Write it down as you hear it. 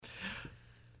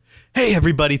Hey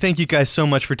everybody, thank you guys so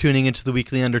much for tuning into the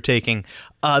Weekly Undertaking.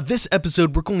 This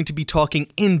episode we're going to be talking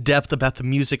in depth about the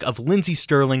music of Lindsey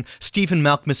Stirling, Stephen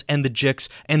Malkmus and the Jicks,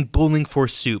 and Bowling for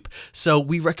Soup. So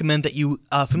we recommend that you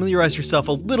familiarize yourself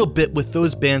a little bit with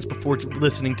those bands before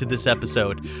listening to this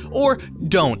episode. Or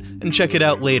don't, and check it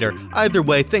out later. Either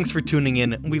way, thanks for tuning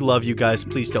in. We love you guys.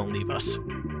 Please don't leave us.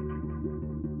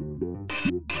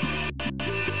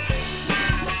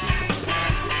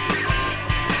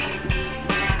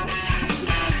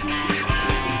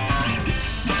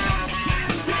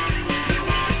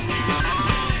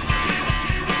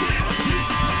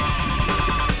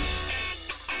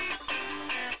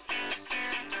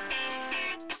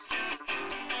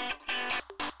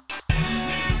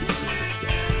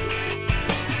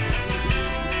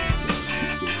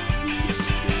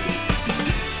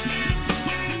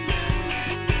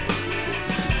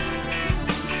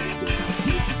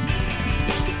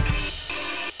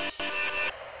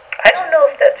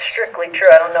 True.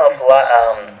 I don't know if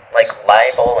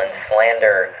libel and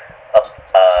slander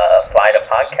apply to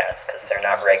podcasts because they're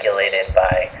not regulated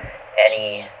by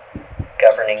any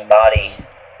governing body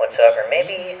whatsoever.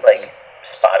 Maybe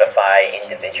Spotify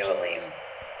individually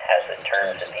has a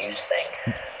terms of use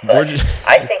thing, but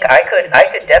I think I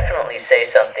could definitely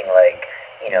say something like,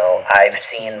 I've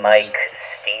seen Mike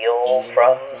steal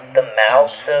from the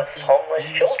mouths of homeless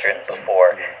children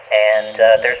before, and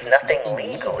there's nothing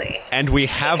legally. And we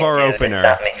have our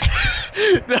opener.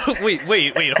 No,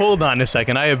 wait, hold on a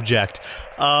second. I object.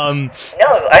 No,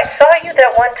 I saw you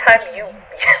that one time.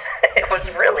 It was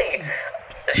really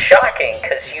shocking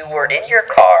because you were in your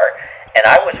car, and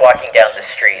I was walking down the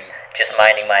street just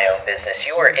minding my own business.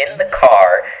 You were in the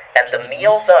car, and the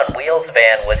Meals on Wheels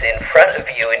van was in front of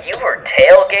you, and you were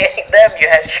tailgating them. You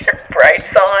had your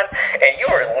brights on, and you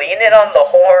were leaning on the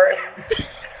horn.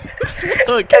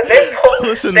 Look, and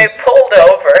they pulled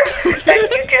over, and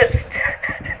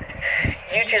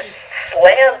you just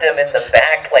slammed them in the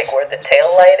back, like where the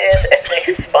tail light is, and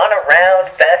they spun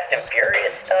around Fast and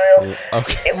Furious style.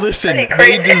 Okay, it was listen, pretty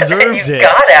crazy. they deserved you it.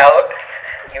 Got out.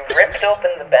 You ripped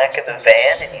open the back of the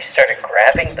van and you started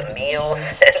grabbing the meals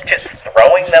and just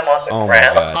throwing them on the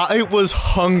ground. My God. I was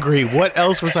hungry. What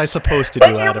else was I supposed to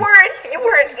do, Adam? You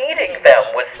weren't eating them.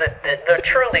 Was the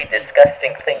truly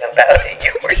disgusting thing about it?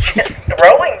 You were just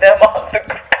throwing them on the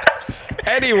ground.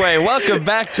 Anyway, welcome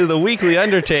back to the Weekly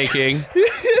Undertaking.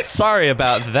 Sorry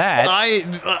about that.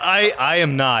 I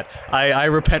am not. I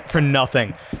repent for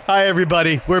nothing. Hi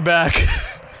everybody, we're back.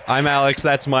 I'm Alex,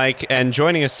 that's Mike, and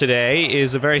joining us today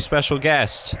is a very special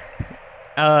guest.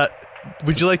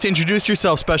 Would you like to introduce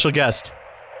yourself, special guest?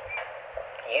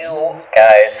 You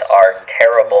guys are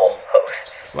terrible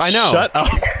hosts. I know. Shut up.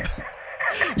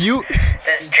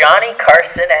 Does Johnny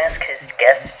Carson ask his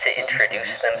guests to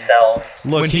introduce themselves?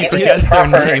 Look, he Give me forgets a their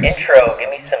proper names. intro. Give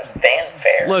me some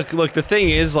fanfare. Look. The thing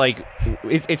is,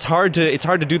 it's hard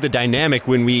to do the dynamic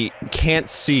when we can't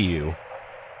see you.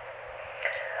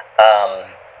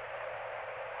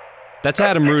 That's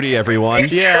Adam Rudy, everyone.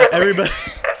 Yeah, everybody.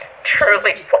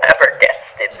 Truly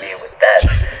flabbergasted me with that.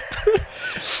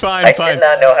 Fine. I did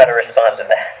not know how to respond to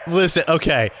that. Listen,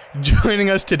 okay.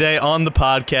 Joining us today on the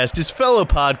podcast is fellow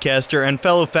podcaster and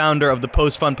fellow founder of the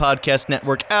Post Fun Podcast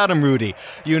Network, Adam Rudy.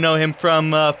 You know him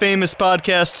from famous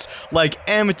podcasts like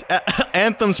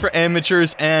Anthems for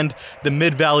Amateurs and the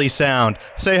Mid-Valley Sound.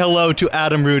 Say hello to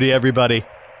Adam Rudy, everybody.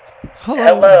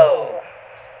 Hello.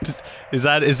 Is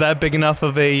that big enough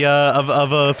of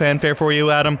a fanfare for you,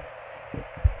 Adam?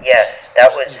 Yes,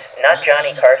 that was not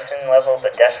Johnny Carson level,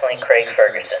 but definitely Craig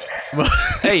Ferguson.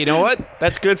 Hey, you know what?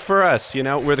 That's good for us.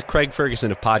 We're the Craig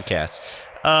Ferguson of podcasts.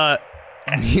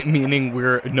 Meaning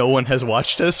no one has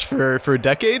watched us for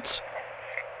decades?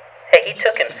 Hey, he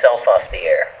took himself off the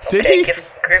air. Did he? he? Give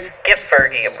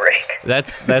Fergie a break.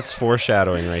 That's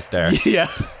foreshadowing right there. Yeah.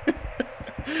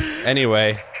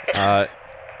 Anyway,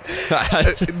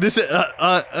 this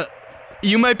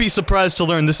you might be surprised to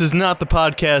learn this is not the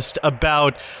podcast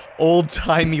about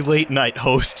old-timey late-night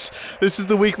hosts. This is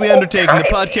the Weekly Undertaking, the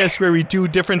podcast where we do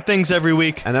different things every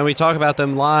week. And then we talk about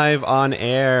them live on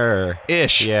air.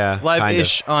 Ish. Yeah.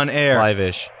 Live-ish on air.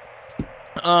 Live-ish.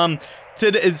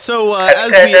 Today, so,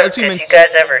 did you guys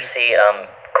ever see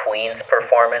Queen's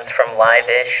performance from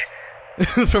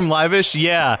Live-ish? From Live-ish?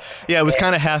 Yeah. Yeah, it was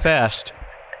kind of half-assed.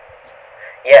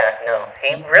 Yeah, no.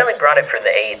 He really brought it for the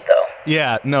aid, though.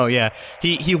 Yeah, no, yeah.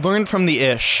 He learned from the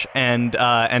ish and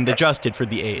adjusted for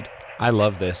the aid. I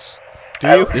love this. Do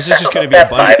you? This is just going to be a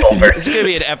bunch. This is going to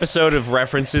be an episode of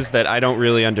references that I don't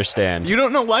really understand. You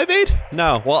don't know Live Aid?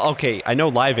 No. Well, okay, I know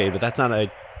Live Aid, but that's not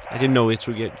a. I didn't know it's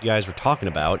what you guys were talking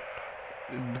about.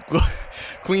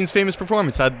 Queen's famous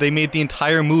performance that they made the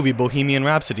entire movie Bohemian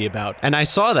Rhapsody about. And I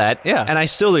saw that, Yeah. and I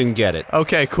still didn't get it.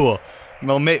 Okay, cool.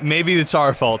 Well, maybe it's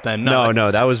our fault then.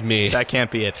 No, that was me. That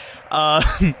can't be it.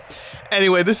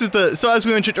 Anyway, so as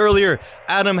we mentioned earlier,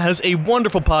 Adam has a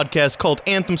wonderful podcast called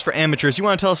Anthems for Amateurs. You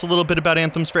want to tell us a little bit about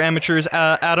Anthems for Amateurs,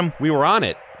 Adam? We were on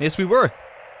it. Yes, we were.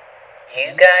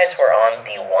 You guys were on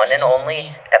the one and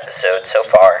only episode so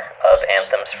far of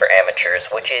Anthems for Amateurs,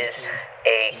 which is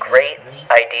a great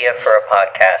idea for a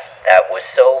podcast that was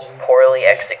so poorly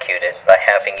executed by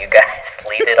having you guys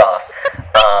lead it off.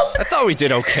 I thought we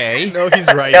did okay. No,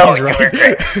 he's right. No, he's right. you were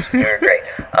great. You were great.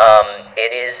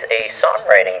 It is a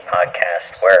songwriting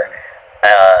podcast where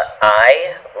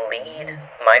I lead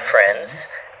my friends,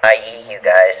 i.e. you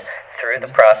guys, through the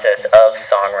process of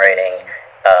songwriting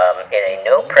in a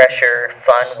no-pressure,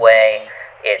 fun way.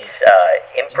 It's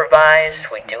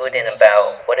improvised. We do it in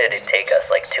about, what did it take us,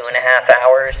 like 2.5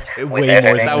 hours? Way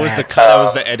more than That was the cut. That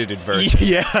was the edited version.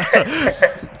 Yeah.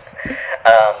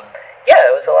 Yeah,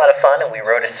 it was a lot of fun, and we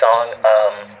wrote a song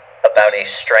about a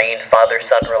strained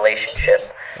father-son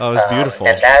relationship. Oh, it was beautiful.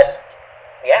 And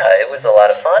it was a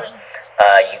lot of fun.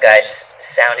 You guys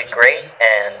sounded great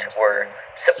and were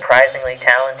surprisingly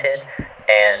talented,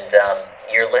 and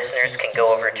your listeners can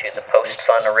go over to the Post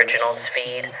Fun Originals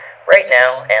feed right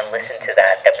now and listen to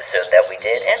that episode that we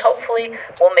did, and hopefully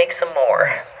we'll make some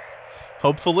more.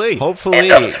 Hopefully.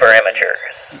 Anthems for Amateurs.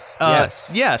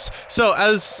 Yes. So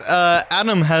as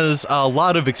Adam has a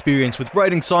lot of experience with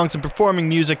writing songs and performing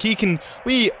music, you can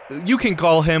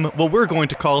call him, well, we're going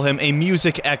to call him a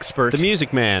music expert. The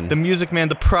Music Man. The Music Man,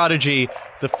 the prodigy,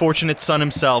 the fortunate son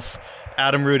himself,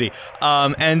 Adam Rudy.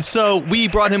 And so we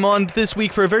brought him on this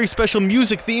week for a very special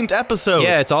music-themed episode.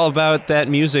 Yeah, it's all about that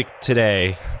music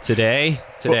today. Today,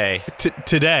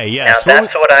 yes. Now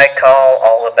that's what I call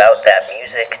all about that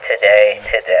music today.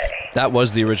 That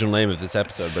was the original name of this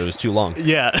episode, but it was too long.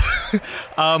 Yeah.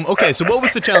 Okay, so what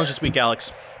was the challenge this week,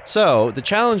 Alex? So, the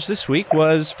challenge this week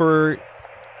was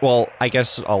I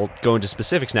guess I'll go into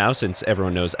specifics now since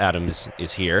everyone knows Adam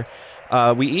is here.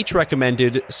 We each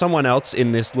recommended someone else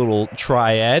in this little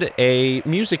triad a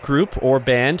music group or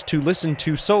band to listen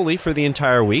to solely for the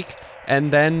entire week,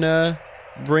 and then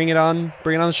bring it on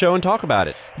the show and talk about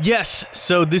it. Yes,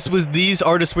 so these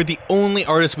artists were the only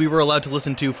artists we were allowed to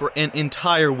listen to for an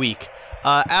entire week.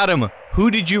 Adam, who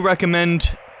did you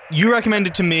recommend? You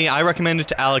recommended to me, I recommended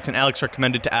to Alex, and Alex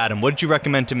recommended to Adam. What did you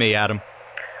recommend to me, Adam?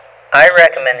 I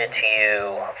recommended to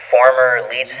you former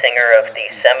lead singer of the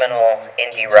seminal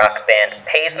indie rock band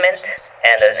Pavement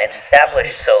and an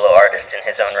established solo artist in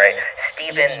his own right,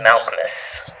 Stephen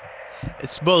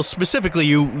Malkmus. Well, specifically,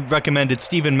 you recommended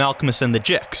Stephen Malkmus and the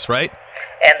Jicks, right?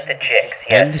 And the Jicks,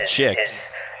 yes. And the Jicks.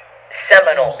 His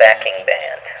seminal backing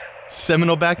band.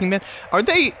 Seminal backing band? Are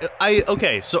they...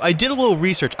 Okay, so I did a little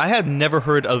research. I had never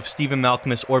heard of Stephen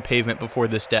Malkmus or Pavement before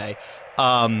this day.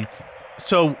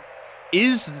 So...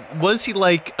 Was he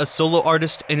like a solo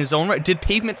artist in his own right? Did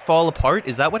Pavement fall apart?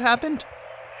 Is that what happened?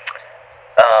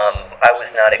 I was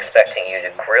not expecting you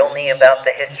to grill me about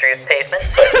the history of Pavement,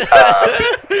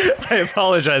 but I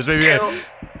apologize. Maybe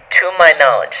to my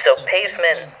knowledge, so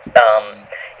Pavement,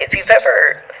 if you've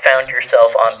ever found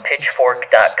yourself on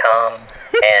Pitchfork.com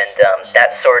and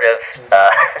that sort of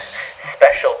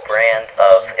special brand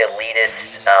of elitist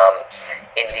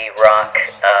indie rock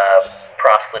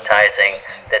proselytizing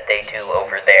that they do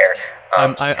over there.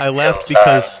 I laughed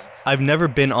because I've never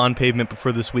been on Pavement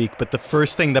before this week, but the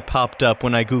first thing that popped up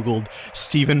when I Googled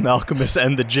Stephen Malkmus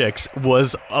and the Jicks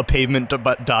was a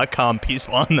Pavement.com piece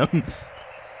on them.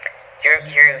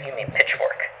 You mean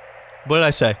Pitchfork? What did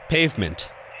I say? Pavement.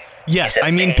 Yes,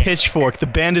 I mean Pitchfork. The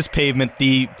band is Pavement.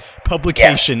 The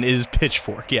publication is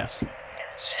Pitchfork, yes.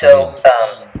 So,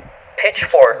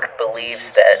 Pitchfork believes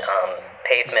that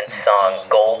Pavement's song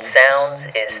Gold Sounds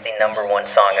is the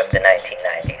 #1 song of the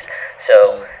 1990s.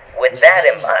 So, with that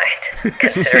in mind,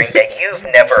 considering that you've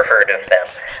never heard of them,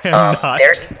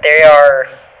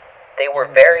 they were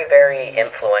very, very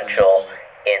influential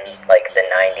in like the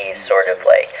 90s, sort of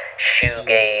like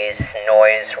shoegaze,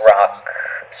 noise rock,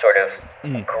 sort of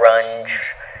grunge,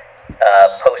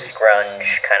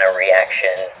 post-grunge kind of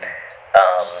reaction,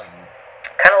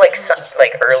 kind of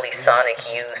like early Sonic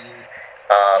Youth,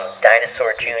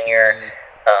 Dinosaur Jr.,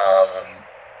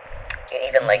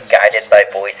 even like Guided by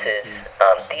Voices.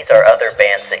 These are other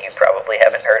bands that you probably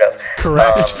haven't heard of.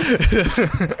 Correct.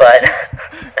 But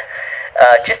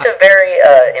just a very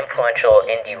influential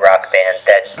indie rock band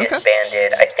that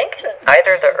disbanded, I think, in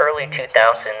either the early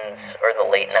 2000s or the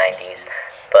late 90s.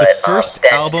 But The first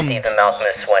then album... Stephen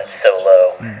Malkmus went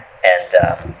solo, and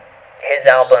his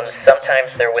these albums,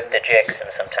 sometimes they're with the Jigs, and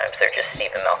sometimes they're just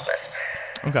Stephen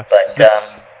Malkmus. Okay. But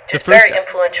just very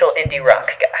influential indie rock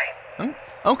guy.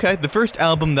 Okay, the first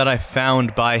album that I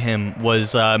found by him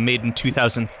was made in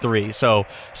 2003, so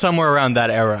somewhere around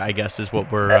that era, I guess, is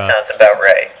what we're... That sounds about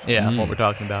right. Yeah, what we're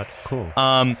talking about. Cool.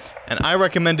 And I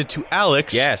recommended to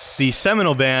Alex, the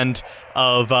seminal band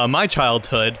of my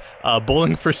childhood,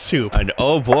 Bowling for Soup. And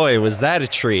oh boy, was that a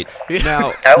treat.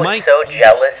 Now, I was so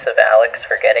jealous of Alex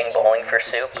for getting Bowling for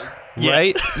Soup.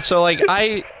 Right? So, like,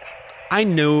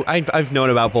 I've known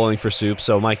about Bowling for Soup,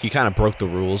 so Mike, you kind of broke the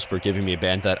rules for giving me a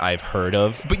band that I've heard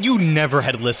of. But you never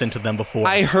had listened to them before.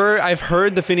 I've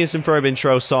heard the Phineas and Ferb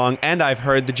intro song, and I've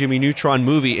heard the Jimmy Neutron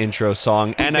movie intro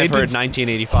song, and I've heard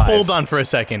 1985. Hold on for a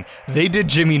second. They did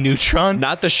Jimmy Neutron?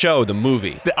 Not the show, the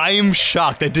movie. I am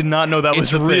shocked. I did not know that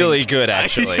was a thing. It's really good,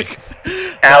 actually.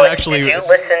 Alex, did you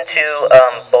listen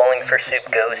to Bowling for Soup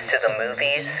Goes to the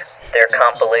Movies? Their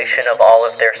compilation of all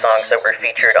of their songs that were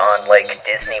featured on, like,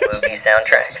 Disney movie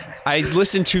soundtracks. I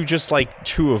listened to just, like,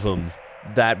 2 of them,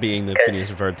 that being the Phineas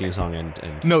and Ferb theme song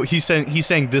and... No, he's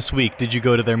saying this week, did you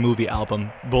go to their movie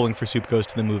album, Bowling for Soup Goes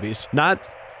to the Movies? Not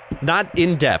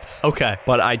in depth. Okay.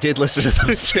 But I did listen to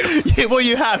those 2. Yeah, well,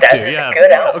 you have That's to, yeah. a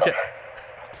good album. Okay.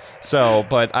 So,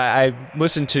 but I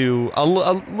listened to a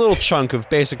little chunk of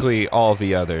basically all of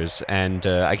the others, and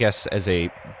I guess as a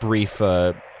brief...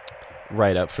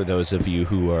 write-up for those of you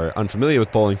who are unfamiliar with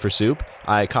Bowling for Soup.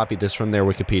 I copied this from their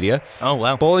Wikipedia. Oh,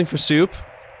 wow. Bowling for Soup,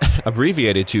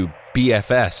 abbreviated to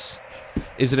BFS,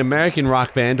 is an American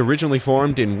rock band originally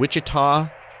formed in Wichita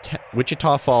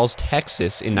Falls,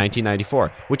 Texas in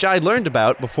 1994, which I learned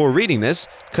about before reading this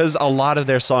because a lot of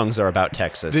their songs are about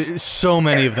Texas. So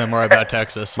many of them are about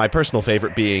Texas. My personal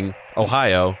favorite being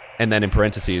Ohio, and then in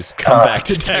parentheses, come back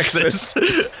to Texas.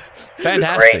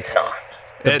 Fantastic. Great song.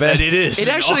 It is. It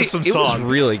actually awesome it was song.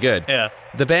 really good. Yeah.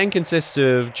 The band consists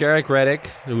of Jarek Reddick,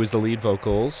 who is the lead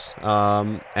vocals,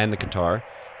 and the guitar,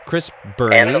 Chris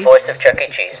Burney, And the voice of Chuck E.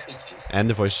 Cheese. and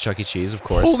the voice of Chuck E. Cheese, of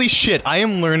course. Holy shit, I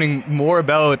am learning more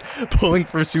about Bowling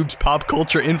for Soup's pop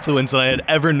culture influence than I had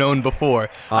ever known before.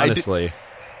 Honestly.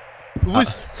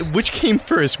 Which came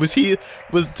first? Did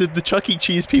the Chuck E.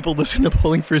 Cheese people listen to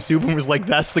Bowling for Soup and was like,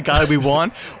 that's the guy we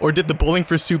want? Or did the Bowling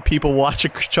for Soup people watch a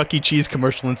Chuck E. Cheese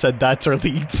commercial and said, that's our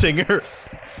lead singer?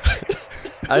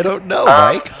 I don't know,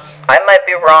 Mike. I might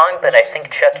be wrong, but I think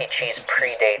Chuck E. Cheese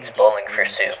predates Bowling for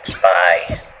Soup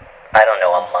by, I don't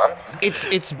know, a month?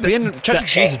 It's been Chuck E.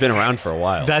 Cheese has been around for a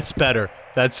while. That's better.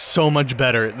 That's so much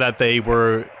better that they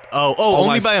were...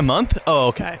 only by a month? Oh,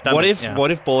 okay. What if I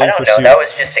Bowling don't for know, Soup? that was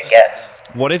just a guess.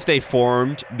 What if they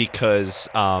formed because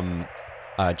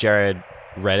Jared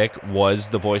Reddick was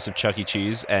the voice of Chuck E.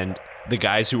 Cheese, and the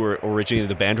guys who were originally in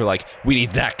the band were like, we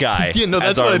need that guy that's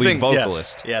as our what I lead think.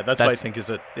 vocalist. Yeah, that's what I think is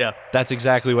it. Yeah. That's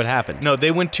exactly what happened. No, they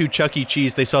went to Chuck E.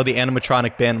 Cheese. They saw the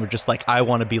animatronic band and were just like, I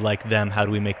want to be like them. How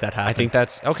do we make that happen? I think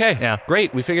that's okay. Yeah.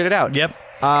 Great. We figured it out. Yep.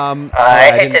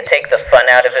 I hate to take the fun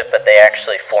out of it, but they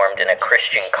actually formed in a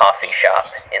Christian coffee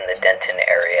shop in the Denton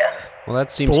area. Well,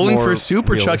 that seems Bowling more for Soup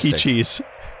or Chuck E. realistic. Cheese?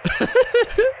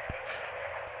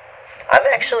 I'm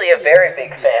actually a very big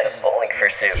fan of Bowling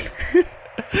for Soup.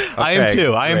 I am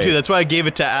too. great. That's why I gave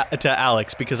it to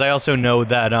Alex, because I also know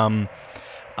that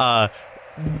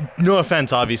no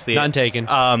offense, obviously. None taken.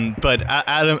 But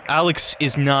Alex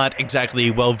is not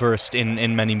exactly well versed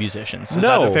in many musicians. Is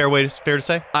No. that a fair to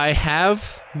say? I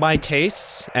have my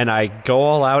tastes, and I go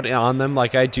all out on them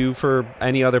like I do for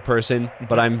any other person,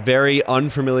 but I'm very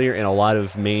unfamiliar in a lot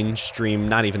of mainstream,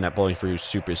 not even that Bowling for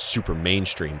Soup is super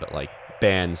mainstream, but like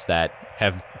bands that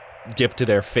have dipped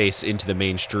their face into the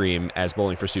mainstream as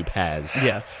Bowling for Soup has.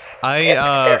 Yeah.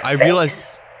 I realized...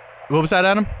 What was that,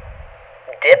 Adam?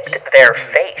 Dipped their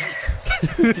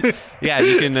face. Yeah,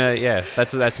 you can.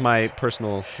 That's my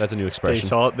personal. That's a new expression.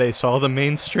 They saw the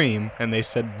mainstream and they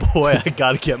said, "Boy, I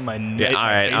gotta get my Yeah, all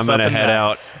right, I'm gonna head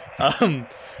out.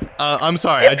 I'm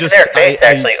sorry. Dipped their face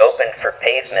actually opened for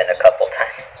Pavement a couple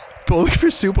times. Bowling for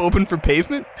Soup open for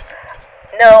Pavement?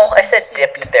 No, I said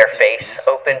dipped their face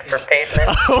open for Pavement.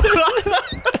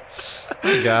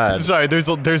 Oh, God. I'm sorry. There's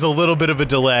a little bit of a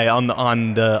delay on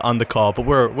the call, but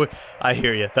we're I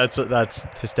hear you. That's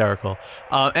hysterical.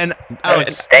 And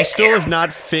Alex, I still have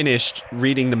not finished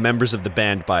reading the members of the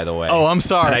band, by the way. Oh, I'm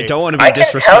sorry. And I don't want to be I can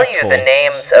disrespectful. tell you the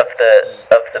names of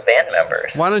the band members.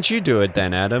 Why don't you do it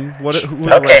then, Adam?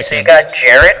 Okay, so you got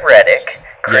Jared Reddick,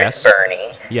 Chris Yes.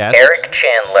 Burney, Yes. Eric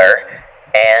Chandler,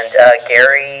 and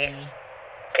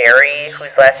Gary,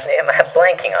 whose last name I'm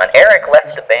blanking on. Eric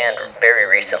left the band very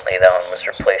recently, though, and was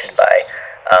replaced by,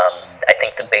 I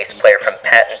think, the bass player from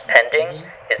Patent Pending.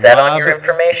 Is that on your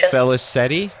information?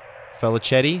 Felicetti?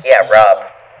 Yeah,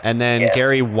 Rob. and then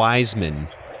Gary Wiseman.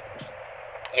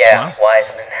 Yeah,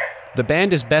 Wiseman. The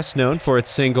band is best known for its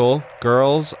single,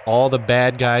 Girls All the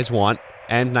Bad Guys Want,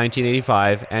 and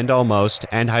 1985, and Almost,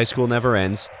 and High School Never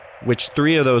Ends, which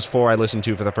 3 of those 4 I listened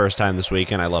to for the first time this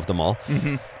week, and I love them all.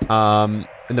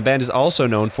 And the band is also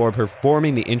known for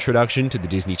performing the introduction to the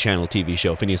Disney Channel TV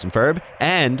show Phineas and Ferb,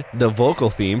 and the vocal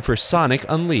theme for Sonic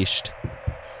Unleashed.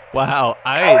 Wow,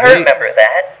 I remember that.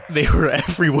 They were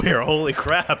everywhere. Holy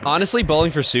crap! Honestly,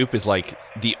 Bowling for Soup is like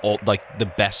the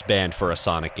best band for a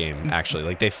Sonic game. Actually,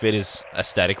 like they fit his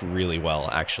aesthetic really well.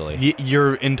 Actually,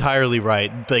 you're entirely right.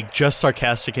 Like just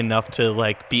sarcastic enough to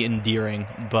like be endearing,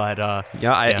 but I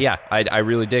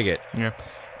really dig it. Yeah.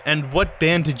 And what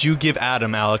band did you give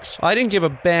Adam, Alex? I didn't give a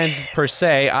band per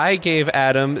se. I gave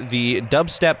Adam the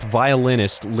dubstep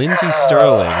violinist Lindsey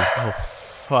Sterling. Oh.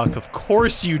 Fuck, of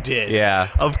course you did. Yeah.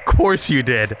 Of course you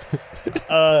did.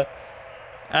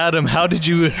 Adam, how did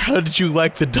you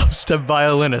like the dubstep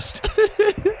violinist?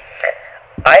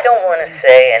 I don't want to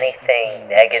say anything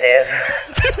negative.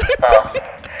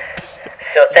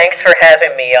 So thanks for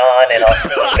having me on, and I'll see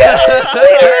you guys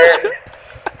later.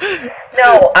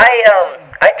 No,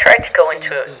 I tried to go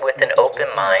into it with an open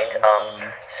mind.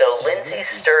 So Lindsey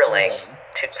Sterling,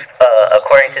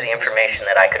 according to the information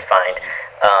that I could find,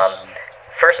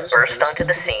 first burst onto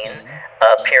the scene,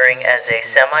 appearing as a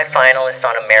semi-finalist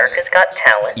on America's Got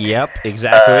Talent. Yep,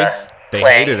 exactly. They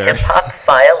hated her. Playing hip-hop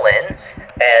violin,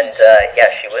 and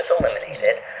she was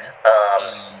eliminated.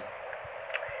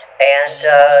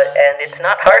 And it's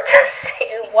not hard to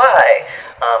see why.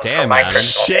 Damn, Adam.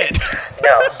 Shit.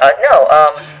 No.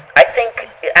 I think,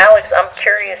 Alex, I'm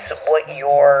curious what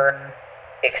your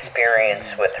experience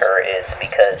with her is,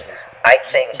 because I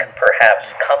think perhaps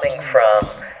coming from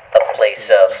a place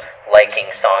of liking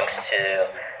songs to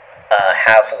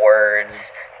have words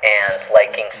and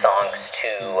liking songs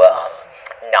to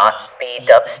not be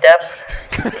dubstep,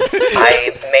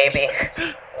 I maybe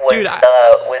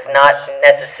was not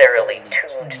necessarily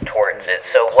tuned towards it.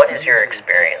 So what is your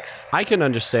experience? I can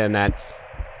understand that.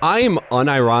 I am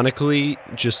unironically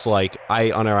I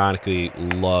unironically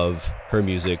love her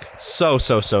music so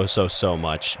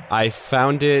much. I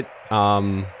found it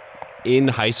in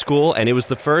high school, and it was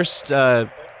the first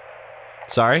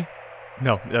sorry?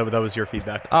 No, that was your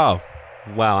feedback. Oh,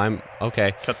 wow, I'm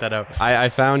okay. Cut that out. I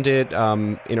found it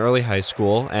in early high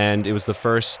school, and it was the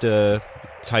first the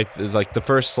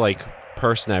first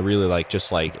person I really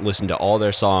just listened to all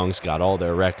their songs, got all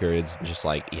their records, and just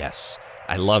yes,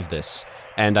 I love this.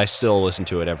 And I still listen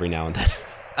to it every now and then.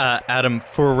 Adam,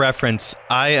 for reference,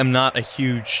 I am not a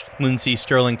huge Lindsey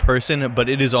Sterling person, but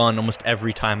it is on almost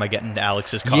every time I get into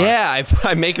Alex's car. Yeah,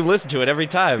 I make him listen to it every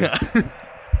time. What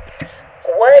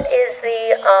is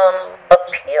the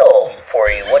appeal for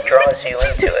you? What draws you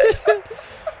into it?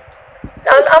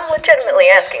 I'm legitimately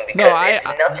asking, because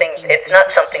it's not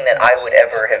something that I would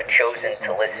ever have chosen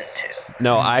to listen to.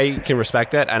 No, I can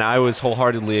respect that, and I was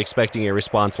wholeheartedly expecting a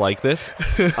response like this,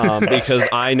 because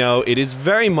I know it is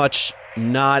very much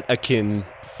not akin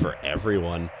for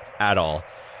everyone at all.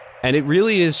 And it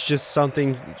really is just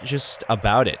something just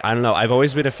about it. I don't know. I've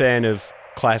always been a fan of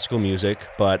classical music,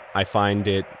 but I find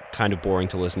it kind of boring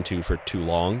to listen to for too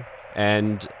long.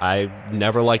 And I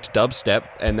never liked dubstep,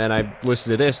 and then I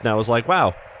listened to this, and I was like,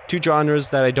 wow, 2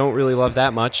 genres that I don't really love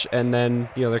that much, and then,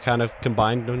 they're kind of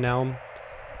combined, and now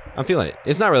I'm feeling it.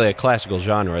 It's not really a classical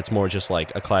genre, it's more just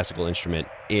like a classical instrument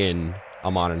in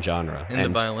a modern genre. The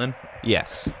violin?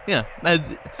 Yes. Yeah.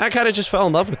 I kind of just fell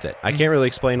in love with it. I can't really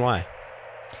explain why.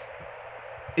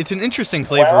 It's an interesting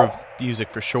flavor of music,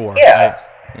 for sure. Yeah.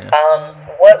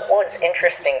 What was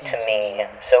interesting to me,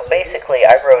 so basically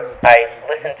I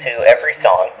listened to every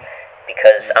song,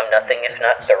 because I'm nothing if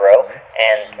not thorough,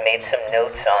 and made some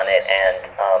notes on it,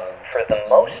 and for the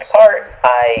most part,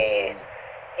 I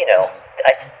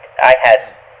had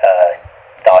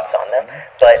thoughts on them,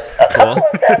 but a couple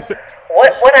of them,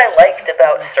 what I liked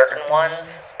about certain ones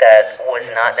that was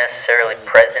not necessarily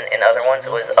present in other ones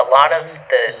was a lot of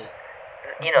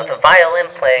the violin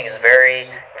playing is very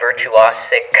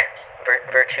virtuosic,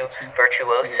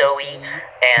 virtuoso-y,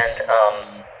 and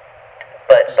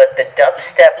but the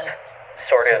dubstep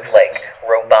sort of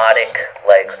robotic,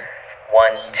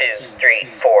 1, 2, 3,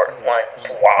 4, 1,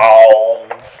 wow,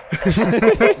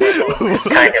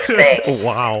 kind of thing.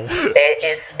 Wow.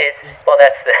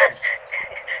 That's the.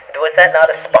 Was that not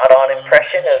a spot-on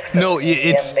impression of? No,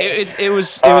 it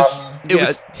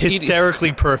was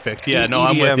hysterically perfect. Yeah, no, EDM,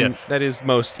 I'm with you. That is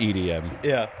most EDM.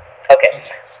 Yeah. Okay,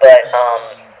 but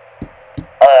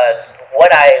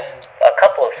a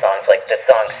couple of songs, like the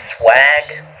song "Swag,"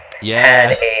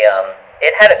 had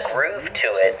it had a groove to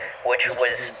it, which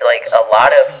was like a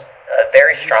lot of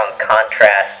very strong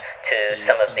contrast to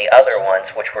some of the other ones,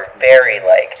 which were very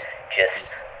like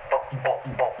just boom,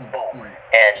 boom, boom, boom,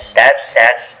 and that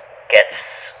gets.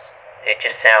 It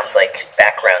just sounds like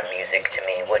background music to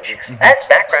me, which, as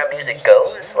background music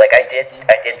goes, like I did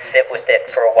sit with it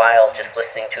for a while, just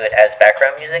listening to it as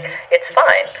background music. It's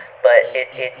fine, but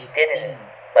it didn't,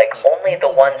 like, only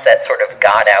the ones that sort of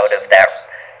got out of that,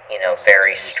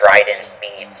 very strident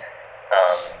beat,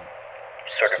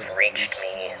 sort of reached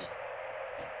me.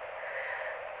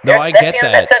 No, I get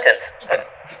that sentence.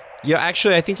 Yeah,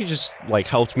 actually, I think you just, like,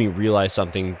 helped me realize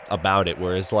something about it,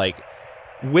 whereas, like,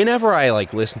 whenever I,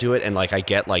 like, listen to it and, like, I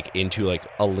get, like, into, like,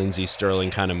 a Lindsey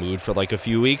Stirling kind of mood for, like, a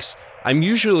few weeks, I'm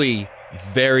usually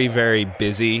very, very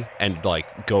busy and,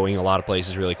 like, going a lot of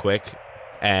places really quick.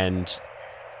 And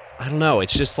I don't know,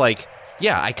 it's just, like,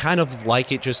 yeah, I kind of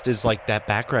like it just as, like, that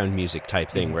background music type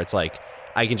thing where it's, like,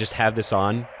 I can just have this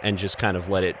on and just kind of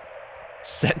let it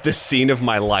set the scene of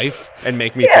my life and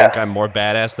make me think I'm more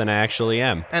badass than I actually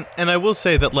am. And I will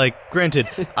say that, like, granted,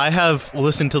 I have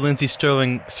listened to Lindsey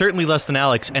Stirling certainly less than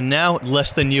Alex, and now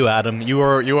less than you, Adam. You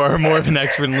are more of an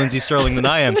expert in Lindsey Stirling than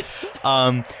I am.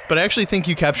 But I actually think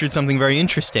you captured something very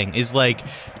interesting. Is like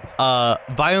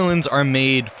violins are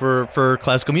made for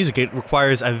classical music. It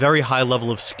requires a very high level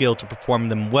of skill to perform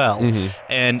them well.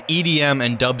 And EDM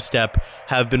and dubstep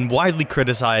have been widely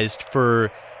criticized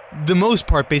for the most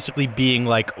part basically being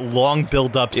like long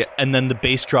build-ups and then the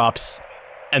bass drops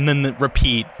and then the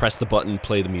repeat. Press the button,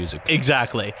 play the music.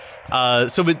 Exactly.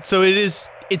 It's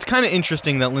kind of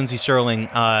interesting that Lindsey Stirling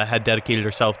had dedicated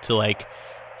herself to, like,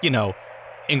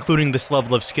 including this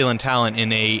level of skill and talent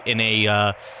in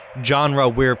a genre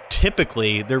where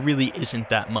typically there really isn't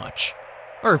that much.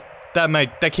 Or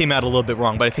that came out a little bit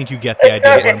wrong, but I think you get the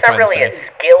idea of what I'm trying to say. It's not really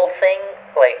a skill thing,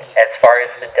 like, as far as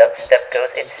the dubstep goes.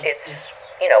 It's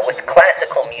with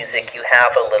classical music, you have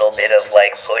a little bit of,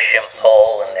 like, push and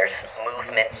pull, and there's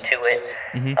movement to it.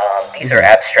 These are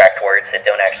abstract words that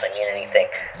don't actually mean anything,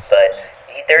 but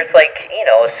there's, like,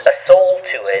 a soul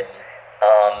to it,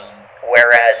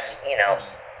 whereas,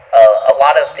 a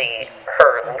lot of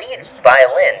her lead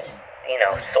violin,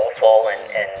 soulful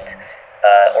and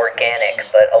organic,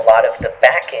 but a lot of the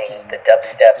backing, the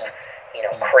dubstep,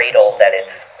 cradle that it's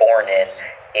born in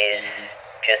is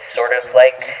just sort of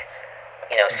like,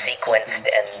 sequenced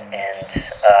and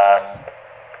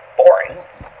boring.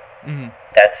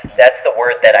 That's the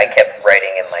word that I kept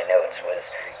writing in my notes was,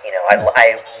 I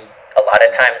a lot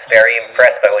of times very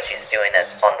impressed by what she's doing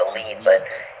on the lead, but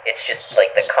it's just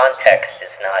like the context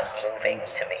is not moving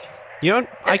to me. You know,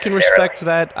 I can respect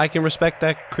that. I can respect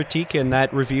that critique and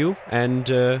that review, and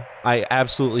I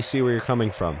absolutely see where you're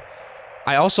coming from.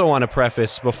 I also want to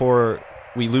preface before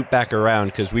we loop back around,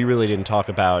 because we really didn't talk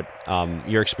about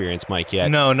your experience, Mike, yet.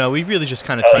 No, we really just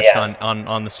kind of touched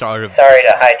on the start of... Sorry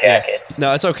to hijack it.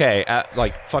 No, it's okay.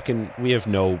 We have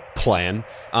no plan.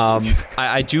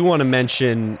 I do want to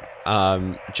mention,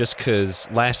 just because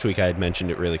last week I had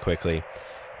mentioned it really quickly,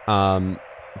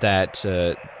 that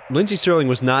Lindsey Stirling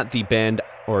was not the band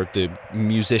or the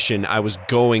musician I was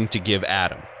going to give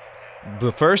Adam.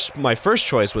 My first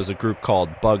choice was a group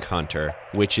called Bug Hunter,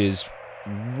 which is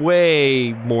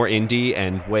way more indie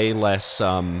and way less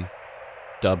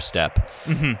dubstep.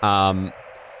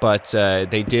 But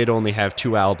they did only have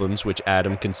 2 albums, which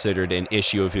Adam considered an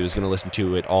issue if he was going to listen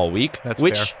to it all week. That's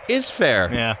which fair. Is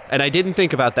fair. Yeah. And I didn't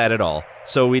think about that at all.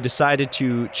 So we decided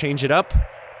to change it up.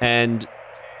 And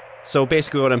so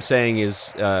basically what I'm saying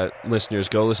is, listeners,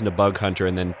 go listen to Bug Hunter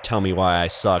and then tell me why I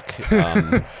suck.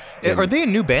 Are they a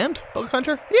new band, Bug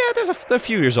Hunter? Yeah, they're a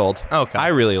few years old. Oh, okay. I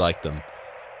really like them.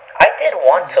 I did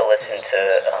want to listen to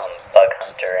Bug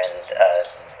Hunter, and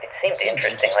it seemed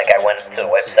interesting. Like, I went to the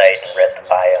website and read the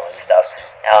bio and stuff.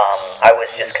 I was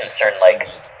just concerned, like,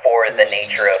 for the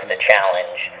nature of the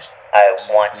challenge, I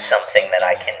want something that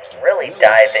I can really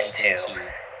dive into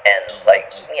and, like,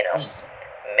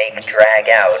 make drag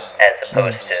out, as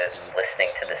opposed to listening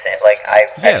to the same. Like, I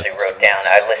actually wrote down,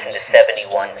 I listened to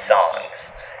 71 songs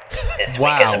this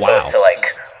week, as opposed to, like,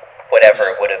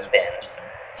 whatever it would have been.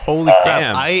 Holy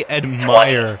crap! I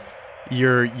admire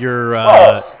your.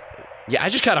 Yeah, I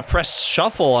just kind of pressed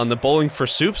shuffle on the Bowling for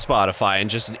Soup Spotify and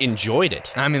just enjoyed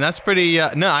it. I mean, that's pretty.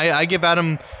 I give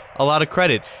Adam a lot of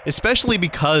credit, especially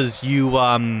because you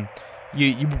have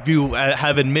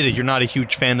admitted you're not a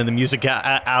huge fan of the music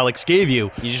Alex gave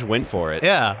you. You just went for it.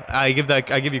 Yeah, I give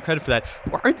you credit for that.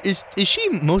 Is she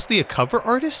mostly a cover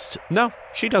artist? No,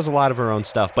 she does a lot of her own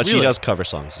stuff, but Really? she does cover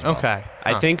songs as well. Okay.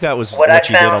 I think that was what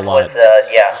she did a lot. Was,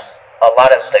 a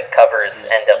lot of the covers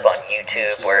end up on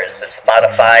YouTube, whereas the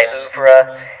Spotify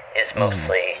oeuvre is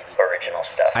mostly original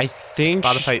stuff. I think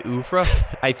Spotify Oeuvre?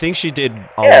 I think she did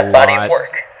body of lot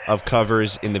work. of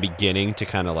covers in the beginning to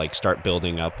kind of like start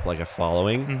building up like a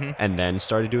following, and then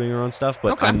started doing her own stuff.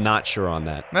 But Okay. I'm not sure on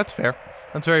that. That's fair.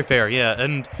 That's very fair, yeah.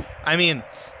 And, I mean,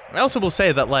 I also will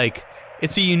say that, like,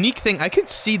 it's a unique thing. I could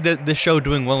see the show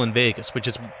doing well in Vegas, which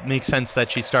makes sense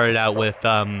that she started out with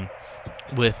what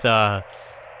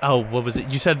was it?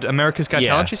 You said America's Got Yeah.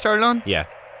 Talent she started on? Yeah.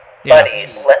 Yeah. Buddy,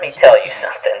 let me tell you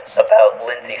something about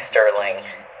Lindsay Sterling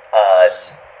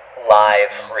live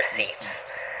receipts.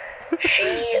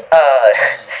 She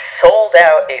sold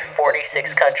out a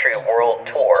 46-country world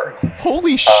tour.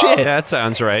 Holy shit! Yeah, that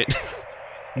sounds right.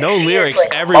 No She lyrics. is,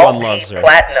 like, Everyone loves her.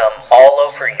 Platinum all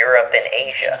over Europe and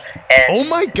Asia. And Oh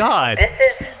my god!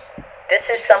 This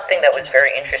is something that was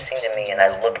very interesting to me, and I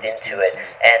looked into it.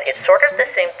 And it's sort of the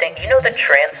same thing. You know the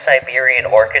Trans-Siberian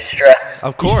Orchestra?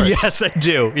 Of course. Yes, I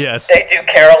do. Yes. They do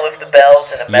Carol of the Bells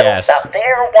and the metal Yes. stuff.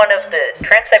 They're one of the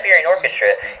Trans-Siberian Orchestra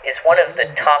is one of the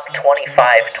top 25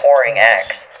 touring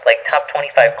acts, like top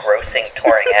 25 grossing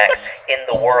touring acts in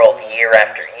the world year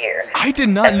after year. I did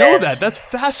not know that. That's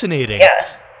fascinating.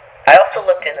 Yeah. I also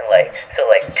looked into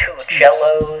two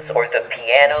cellos or the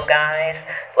piano guys,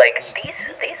 like these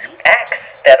acts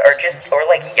that are just, or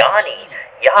like Yanni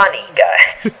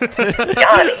guys,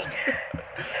 Yanni.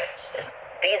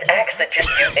 These acts that just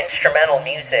do instrumental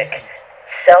music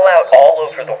sell out all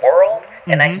over the world,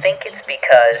 and I think it's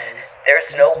because there's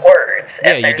no words Yeah,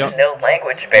 and you there's don't- no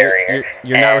language barrier.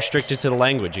 You're not And- restricted to the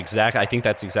language. Exactly. I think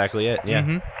that's exactly it. Yeah.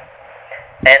 And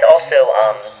also,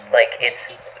 it's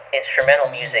instrumental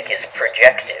music is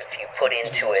projective. You put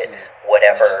into it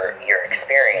whatever you're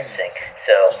experiencing.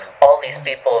 So all these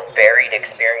people of varied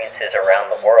experiences around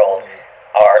the world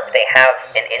they have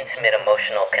an intimate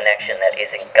emotional connection that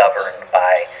isn't governed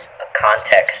by a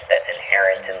context that's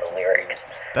inherent in the lyrics.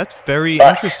 That's very But-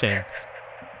 interesting.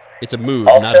 It's a mood,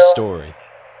 not a Also- story.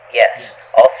 Yes.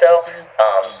 Also,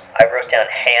 I wrote down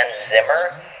Hans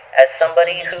Zimmer as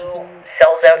somebody who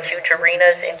sells out huge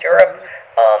arenas in Europe.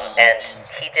 And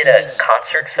he did a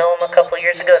concert film a couple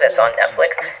years ago that's on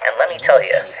Netflix. And let me tell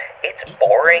you, it's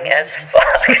boring as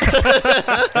fuck.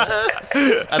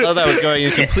 I thought that was going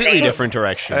in a completely different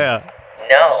direction. Yeah.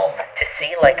 No, to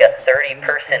see like a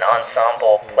 30-person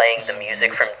ensemble playing the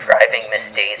music from Driving Miss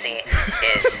Daisy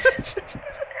is the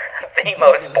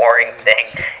most boring thing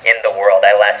in the world.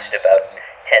 I lasted about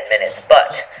 10 minutes,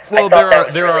 but Well, I thought that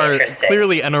was there really are interesting.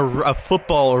 clearly a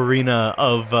football arena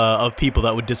of people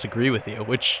that would disagree with you,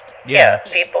 which Yeah,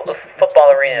 the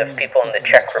football arena of people in the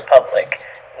Czech Republic.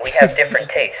 We have different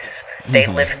tastes. They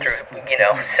lived through,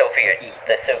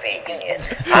 the Soviet Union.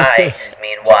 I,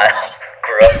 meanwhile,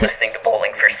 grew up listening to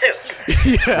Bowling for Soup.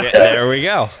 Yeah, there we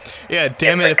go. Yeah,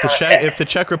 damn it! Different If the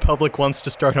Czech Republic wants to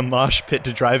start a mosh pit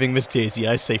to Driving Miss Daisy,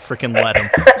 I say frickin' let them.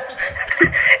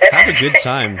 Have a good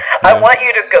time. I want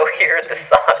you to go hear the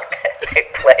song that they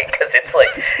play, because it's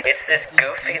this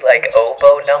goofy,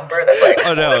 oboe number that's like,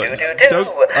 Oh, no. "Woo-doo-doo-doo,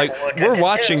 Don't- like, woo-doo-doo-doo," we're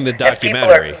watching the and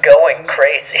documentary. people are going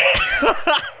crazy.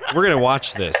 We're gonna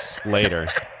watch this later.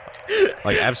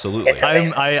 Absolutely.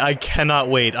 I cannot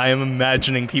wait. I am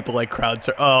imagining people like crowds.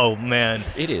 Oh man,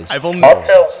 It is. I've only.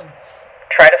 Also,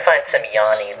 try to find some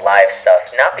Yanni live stuff.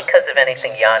 Not because of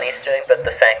anything Yanni's doing, but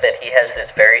the fact that he has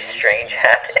this very strange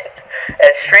habit, a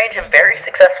strange and very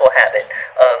successful habit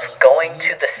of going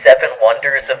to the 7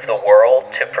 wonders of the world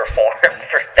to perform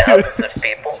for thousands of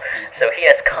people. So he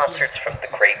has concerts from the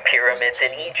Great Pyramids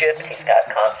in Egypt. He's got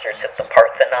concerts at the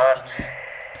Parthenon.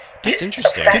 That's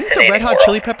interesting. Didn't the Red Hot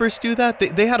Chili Peppers do that?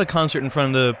 They had a concert in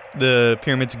front of the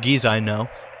pyramids of Giza. I know.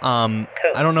 I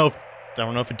don't know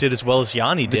if it did as well as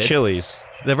Yanni The did. Chili's.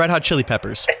 The Red Hot Chili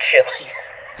Peppers. The Chili.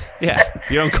 Yeah.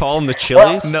 You don't call them the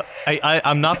Chili's? No,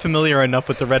 I'm not familiar enough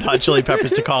with the Red Hot Chili Peppers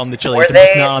to call them the Chili's. Were I'm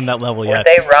just they- not on that level Were yet.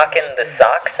 they rocking the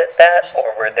socks at that,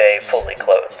 or were they fully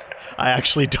clothed? I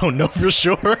actually don't know for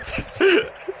sure.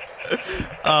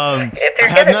 If I they're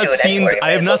have gonna not do it seen. anyway,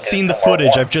 I have might not as well seen do the some more footage.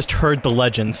 warm. I've just heard the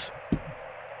legends.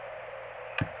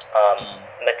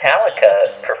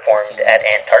 Metallica performed at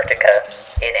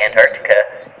in Antarctica,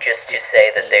 just to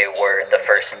say that they were the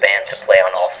first band to play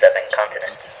on all 7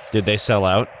 continents. Did they sell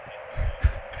out?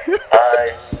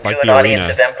 Like To an the audience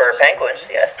arena. of Emperor Penguins,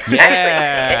 yes. Yeah.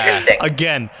 Actually,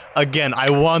 interesting. Again, I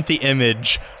want the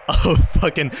image of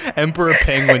fucking Emperor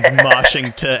Penguins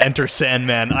moshing to Enter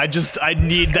Sandman. I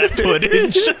need that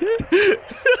footage.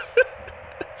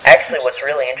 Actually, what's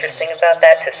really interesting about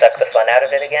that, to suck the fun out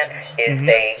of it again, is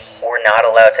they were not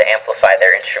allowed to amplify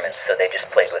their instruments, so they just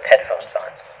played with headphones on,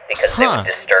 because they would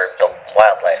disturb the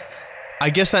wildlife. I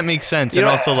guess that makes sense. And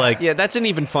also, like... Yeah, that's an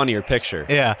even funnier picture.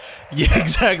 Yeah,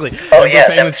 exactly. Oh, like yeah,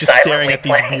 the penguins just staring silently at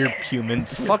these playing. weird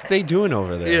humans. What the fuck they doing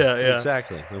over there? Yeah.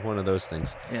 Exactly. Like one of those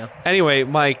things. Yeah. Anyway,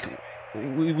 Mike,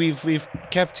 we've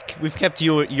kept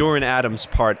your and Adam's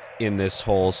part in this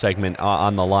whole segment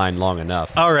on the line long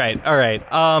enough. All right.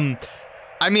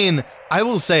 I mean, I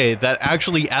will say that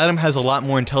actually Adam has a lot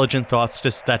more intelligent thoughts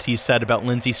just that he said about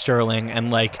Lindsey Stirling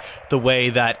and like the way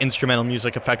that instrumental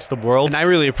music affects the world. And I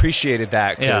really appreciated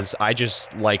that because I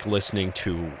just like listening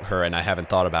to her and I haven't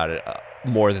thought about it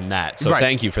more than that. So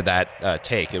thank you for that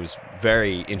take. It was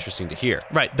very interesting to hear.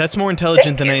 Right, that's more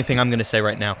intelligent than anything I'm going to say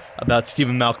right now about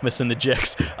Stephen Malkmus and the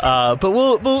Jicks. But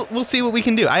we'll see what we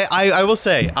can do. I will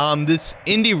say this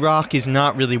indie rock is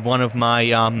not really one of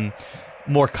my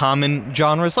more common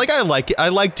genres. Like I liked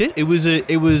it. It was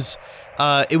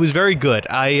very good.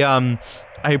 I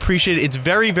appreciate it. It's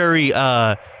very very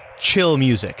chill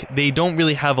music. They don't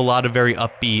really have a lot of very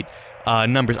upbeat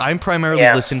numbers. I'm primarily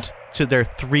listened to their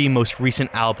 3 most recent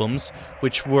albums,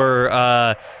 which were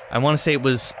I want to say it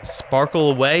was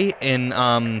Sparkle Away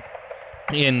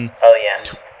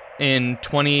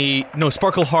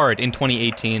Sparkle Hard in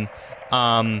 2018.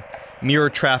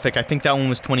 Mirror Traffic, I think that one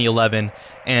was 2011,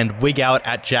 and Wig Out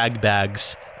at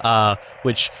Jagbags,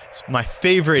 which is my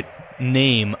favorite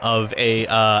name of a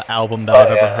album that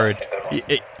I've ever heard.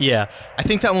 Yeah, I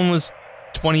think that one was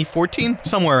 2014,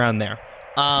 somewhere around there.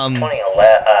 2014.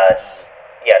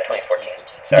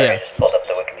 Sorry, I just pulled up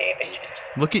the Wikipedia page.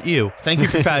 Look at you. Thank you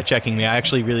for fact-checking me. I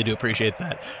actually really do appreciate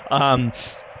that.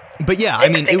 But yeah, I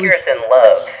mean... Figures in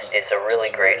Love is a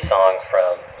really great song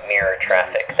from Mirror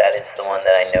Traffic. That is the one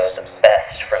that I know the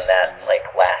best from that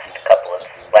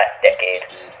last decade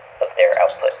of their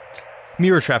output.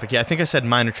 Mirror Traffic, yeah. I think I said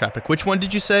Minor Traffic. Which one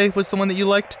did you say was the one that you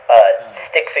liked?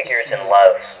 Stick Figures in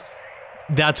Love.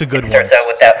 That's a good one. Starts out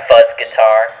with that fuzz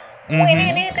guitar.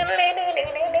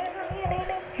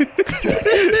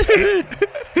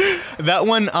 That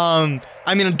one,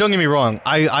 I mean, don't get me wrong.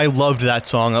 I loved that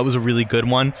song. That was a really good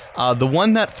one. The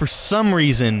one that for some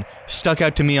reason stuck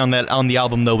out to me on the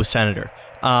album though was Senator.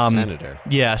 Senator.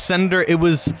 Yeah, Senator. It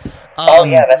was.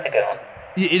 That's a good one.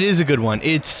 It is a good one.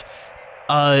 It's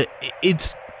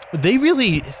they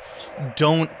really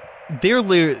don't.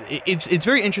 It's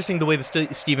very interesting the way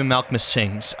that Stephen Malkmus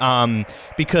sings,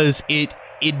 because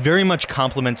it very much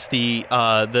complements the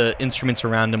instruments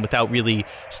around him without really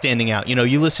standing out. You know,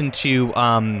 you listen to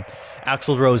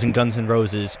Axl Rose and Guns N'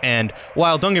 Roses, and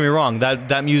while don't get me wrong,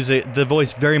 that music, the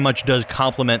voice very much does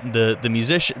complement the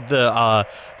musician, the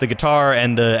guitar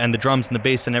and the drums and the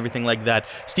bass and everything like that.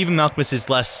 Stephen Malkmus is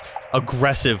less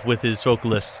aggressive with his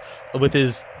vocalists, with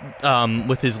his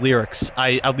lyrics.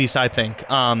 At least I think.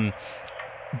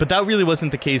 But that really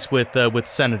wasn't the case with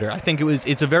Senator. I think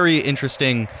it's a very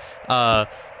interesting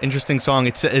song.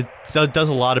 It does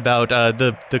a lot about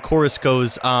the chorus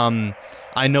goes,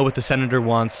 I know what the senator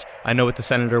wants. I know what the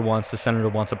senator wants. The senator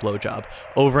wants a blowjob,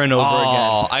 over and over again.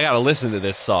 Oh, I gotta listen to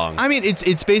this song. I mean,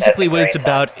 it's basically what it's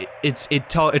about. It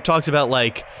talks about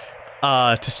like.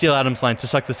 To steal Adam's line, to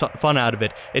suck the fun out of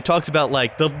it. It talks about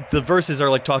like the verses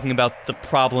are like talking about the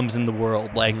problems in the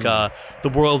world, like the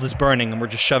world is burning and we're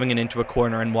just shoving it into a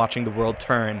corner and watching the world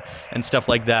turn and stuff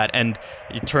like that. And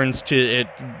it turns to it.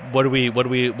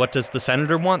 What does the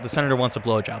senator want? The senator wants a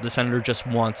blowjob. The senator just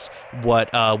wants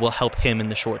what will help him in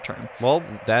the short term. Well,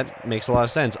 that makes a lot of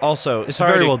sense. Also, it's a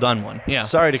very well done one. Yeah.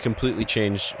 Sorry to completely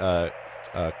change.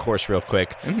 Course real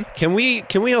quick. Mm-hmm.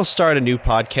 Can we all start a new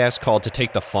podcast called To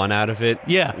Take the Fun Out of It?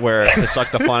 Yeah. Where to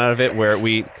suck the fun out of it, where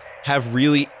we have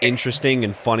really interesting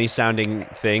and funny sounding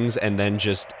things and then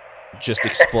just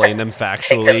explain them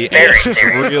factually, and it's just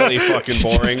really fucking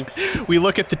boring. We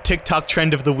look at the TikTok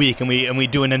trend of the week and we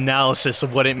do an analysis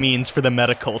of what it means for the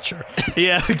metaculture.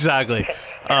 Yeah, exactly.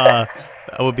 That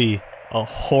would be a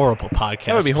horrible podcast.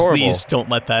 That would be horrible. Please don't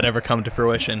let that ever come to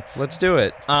fruition. Let's do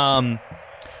it.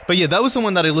 But yeah, that was the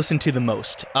one that I listened to the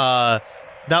most. That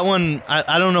one,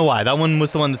 I don't know why. That one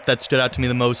was the one that stood out to me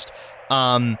the most.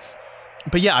 But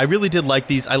yeah, I really did like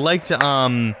these. I liked,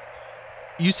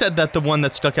 you said that the one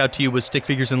that stuck out to you was Stick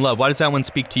Figures in Love. Why does that one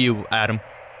speak to you, Adam?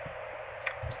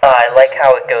 I like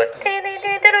how it goes.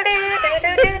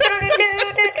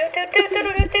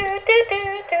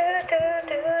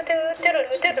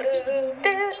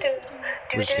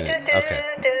 We're just gonna, okay.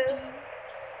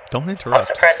 Don't interrupt.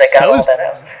 I'm surprised I got all that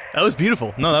out. That was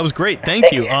beautiful. No, that was great.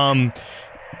 Thank you.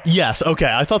 Yes,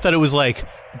 okay. I thought that it was like,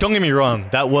 don't get me wrong,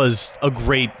 that was a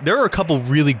great. There are a couple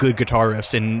really good guitar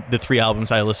riffs in the 3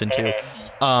 albums I listened to.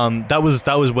 That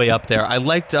was way up there. I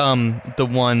liked the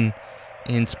one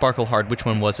in Sparkle Hard. Which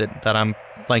one was it that I'm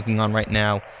blanking on right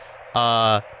now?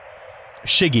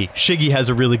 Shiggy has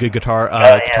a really good guitar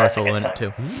solo in it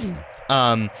too.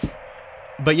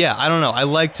 But yeah, I don't know. I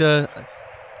liked.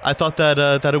 I thought that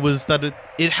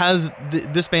it has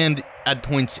this band at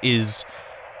points is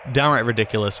downright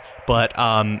ridiculous, but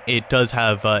it does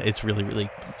have its really really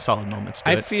solid moments.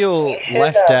 I feel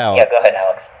left out. Yeah, go ahead,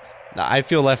 Alex. I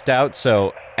feel left out.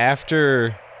 So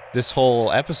after this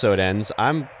whole episode ends,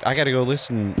 I got to go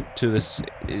listen to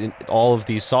all of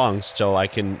these songs so I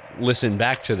can listen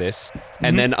back to this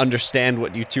and then understand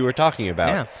what you two are talking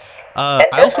about. Yeah.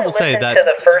 I also will say that to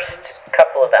the first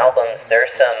couple of albums, there's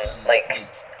some like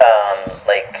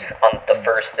on the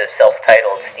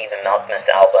self-titled Stephen Malkmus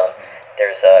album,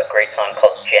 there's a great song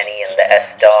called Jenny and the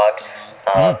S-Dog.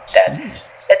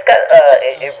 It's got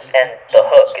and the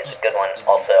hook is a good one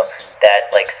also.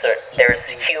 That there's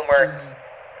humor.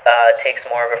 Takes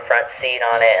more of a front seat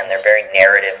on it, and they're very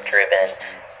narrative driven,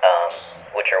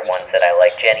 which are ones that I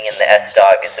like. Jenny and the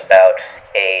S-Dog is about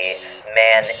a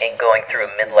man going through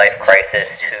a midlife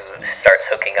crisis who starts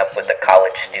hooking up with a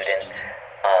college student.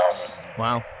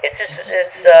 Wow. He's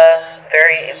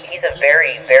a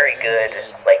very, very good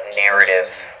narrative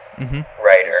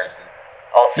writer.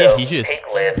 Also, Pig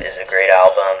Lib is a great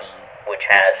album, which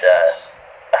has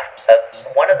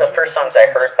one of the first songs I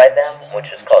heard by them, which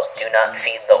is called "Do Not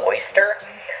Feed the Oyster."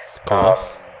 Cool.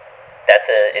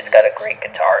 It's got a great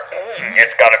guitar.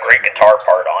 It's got a great guitar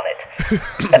part on it.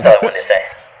 That's all I wanted to say.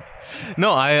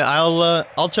 No,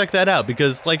 I'll check that out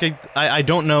because I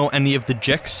don't know any of the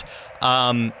Jicks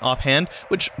offhand,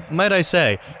 which might I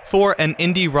say for an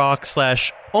indie rock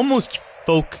 / almost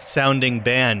folk sounding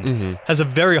band has a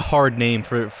very hard name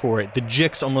for it. The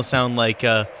Jicks almost sound like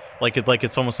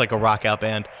it's almost like a rock out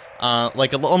band. The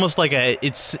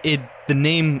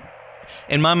name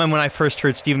in my mind when I first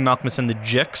heard Stephen Malkmus and the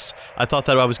Jicks, I thought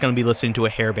that I was going to be listening to a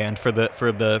hair band for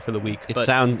the week. It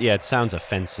sounds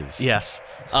offensive. Yes.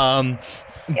 But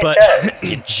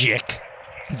you jick.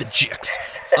 The Jicks.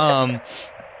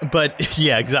 But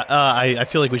yeah, exactly. I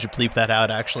feel like we should bleep that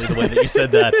out. Actually, the way that you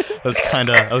said that, I was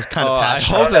kind of passionate. I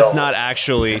hope that's not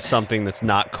actually something that's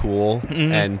not cool.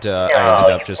 And no, I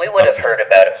ended up just. We would have heard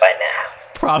about it by now.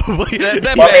 Probably.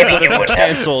 That Well, band maybe would you have would been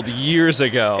have. canceled years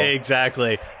ago.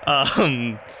 Exactly. It's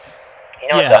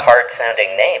a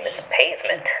hard-sounding name. It's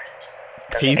Pavement.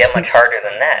 Doesn't get much harder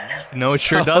than that. No, it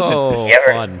sure doesn't. Oh, You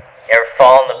fun. ever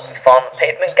fall on the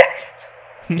pavement, guys?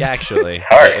 Yeah, actually.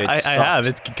 Hard. I have.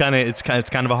 It's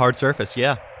kind of a hard surface.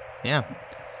 Yeah. So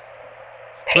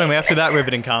anyway, after that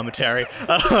riveting commentary,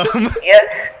 Yeah.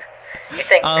 You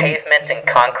think Pavement and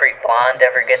Concrete Blonde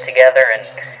ever get together and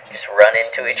just run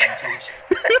into each other?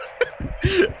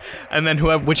 and then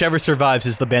whichever survives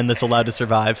is the band that's allowed to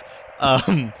survive.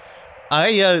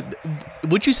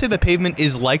 Would you say that Pavement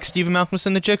is like Stephen Malkmus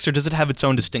and the Jicks, or does it have its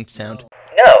own distinct sound?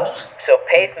 No. So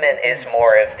Pavement is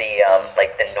more of the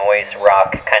the noise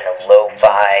rock kind of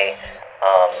lo-fi,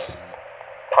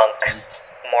 punk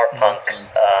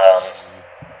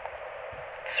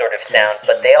sort of sound,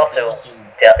 but they also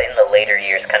in the later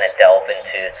years kind of delve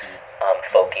into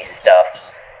folky stuff.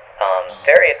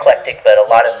 Very eclectic, but a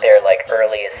lot of their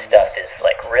earliest stuff is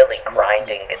really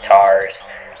grinding guitars.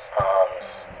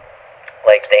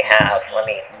 They have, let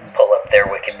me pull up their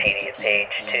Wikipedia page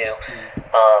too.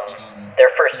 Their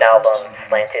first album,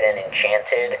 Slanted and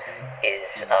Enchanted, is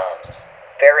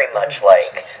very much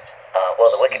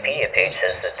the Wikipedia page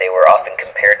says that they were often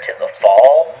compared to The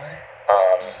Fall,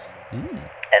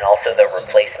 and also The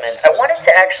Replacements. I wanted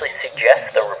to actually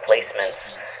suggest The Replacements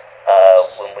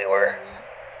when we were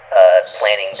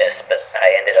planning this, but I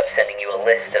ended up sending you a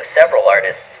list of several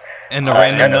artists, And the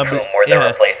random none of number, whom were The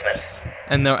Replacements.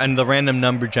 And the random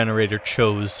number generator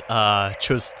chose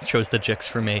the Jicks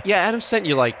for me. Yeah, Adam sent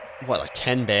you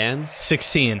 10 bands?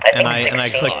 16, I think and I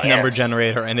 16, clicked yeah. number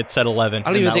generator and it said 11. I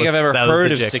don't even think I've ever that was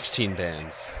heard the of Jicks. 16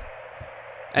 bands.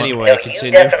 Anyway, No,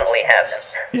 continue. you definitely have them.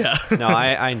 Yeah. No,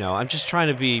 I know. I'm just trying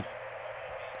to be.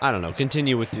 I don't know.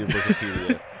 Continue with the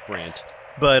Wikipedia rant.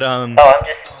 But I'm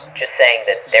just saying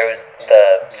that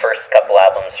the first couple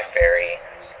albums are very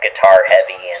guitar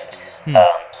heavy and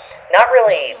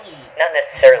not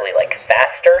necessarily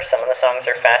faster. Some of the songs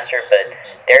are faster, but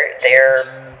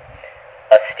they're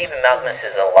Stephen Malkmus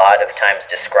is a lot of times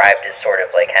described as sort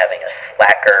of having a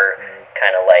slacker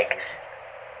kind of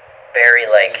very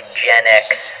Gen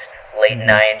X, late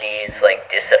 90s,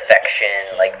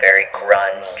 disaffection, very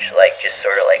grunge, just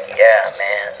sort of yeah,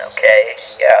 man, okay,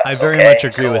 yeah. I very okay, much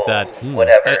agree with cool, that.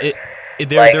 Whatever.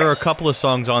 There are a couple of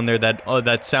songs on there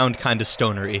that sound kind of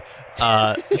stonery.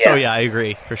 So yeah, I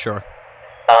agree for sure.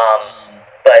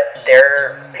 But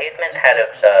their Pavement had a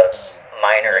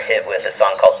minor hit with a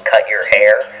song called "Cut Your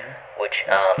Hair," which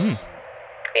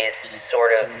is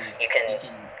sort of you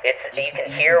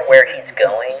can hear where he's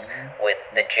going with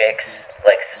the Jicks.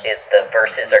 Like, the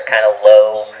verses are kind of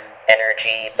low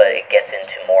energy, but it gets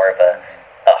into more of a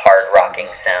hard rocking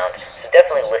sound. So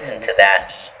definitely listen to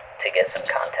that to get some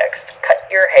context. Cut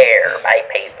Your Hair by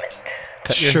Pavement.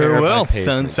 Sure will.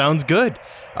 Sounds good.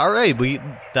 All right,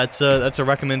 that's a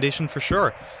recommendation for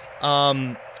sure.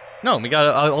 No,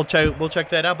 we'll check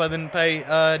that out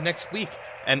by next week.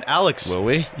 And Alex, will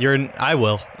we? I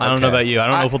will. I don't know about you. I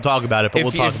don't know if we'll talk about it, but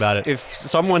we'll talk about it. If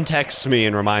someone texts me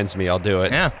and reminds me, I'll do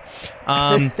it. Yeah.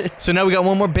 So now we got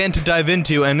one more band to dive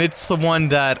into, and it's the one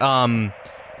that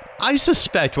I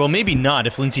suspect, well, maybe not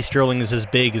if Lindsey Stirling is as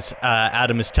big as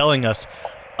Adam is telling us.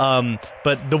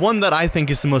 But the one that I think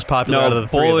is the most popular out of the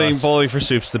three of us. Bowling for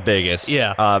Soup's the biggest. Yeah.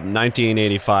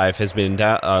 1985 has been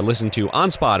listened to on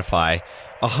Spotify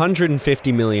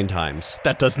 150 million times.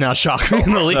 That does not shock me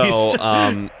in the least.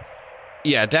 So,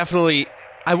 yeah, definitely.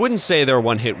 I wouldn't say they're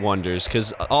one-hit wonders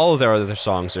because all of their other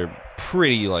songs are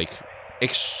pretty,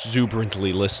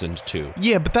 exuberantly listened to.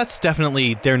 Yeah, but that's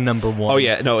definitely their number one. Oh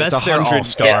yeah, no, that's it's their 100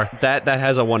 all-star. Yeah, that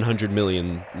has a 100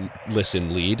 million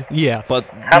listen lead. Yeah, but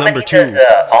how number many 2 does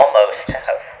Almost have?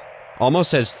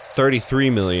 Almost has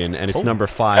 33 million, and it's number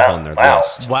 5 on their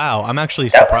list. Wow, I'm actually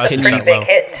surprised it's it's that low.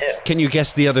 hit too. Can you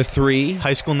guess the other 3?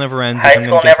 High School Never Ends. I'm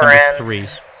going to guess number 3.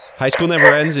 High School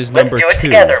Never Ends is number 2. Let's do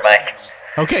it together, Mike.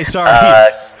 Okay, sorry.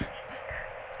 High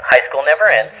School Never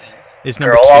Ends. Is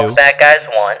number Girl, 2. All the Bad Guys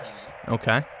 1.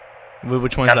 Okay.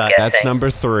 Which one's that? That's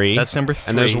number 3. That's number 3.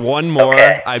 And there's one more.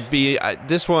 Okay.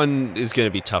 This one is going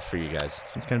to be tough for you guys.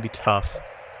 This one's going to be tough.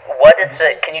 What is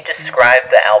it? Can you describe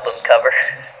the album cover?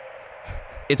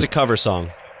 It's a cover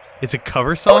song. It's a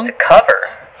cover song? Oh, it's a cover.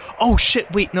 Oh shit!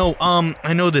 Wait, no.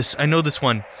 I know this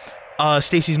one.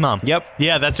 Stacy's mom. Yep.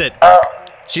 Yeah, that's it.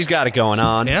 She's got it going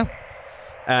on. Yeah.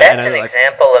 That's an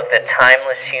example of the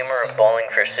timeless humor of Bowling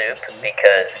for Soup,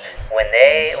 because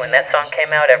when that song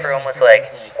came out, everyone was like,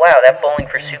 wow, that Bowling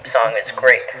for Soup song is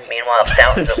great. Meanwhile,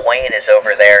 Fountains of Wayne is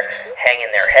over there hanging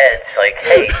their heads like,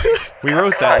 hey, we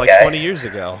wrote that guys. 20 years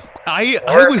ago. I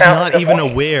was not even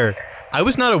aware. I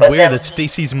was not aware that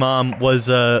Stacy's mom was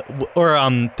that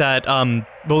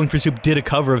Bowling for Soup did a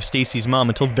cover of Stacy's mom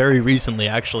until very recently.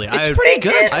 Actually, it's pretty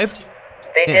good.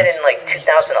 They did in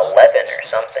 2011 or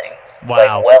something.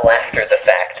 Wow. Well after the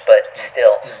fact, but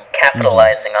still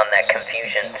capitalizing on that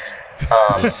confusion.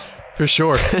 For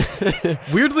sure.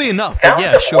 Weirdly enough, but Fountains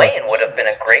yeah, of sure. Wayne would have been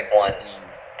a great one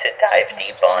to dive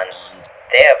deep on.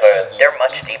 They're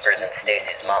much deeper than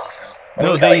Stacy's mom.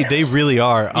 No, they really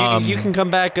are. You can come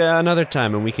back another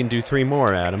time and we can do 3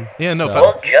 more, Adam. Yeah, no.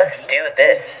 We'll just do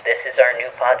this. This is our new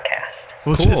podcast.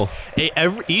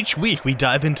 Cool. Each week we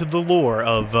dive into the lore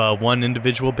of one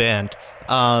individual band.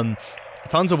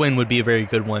 Fountains of Wayne would be a very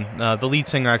good one. The lead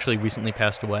singer actually recently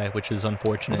passed away, which is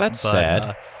unfortunate. Well, that's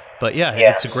sad. But yeah,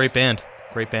 it's a great band.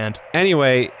 Great band.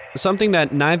 Anyway, something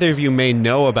that neither of you may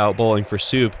know about Bowling for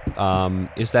Soup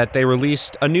is that they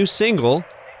released a new single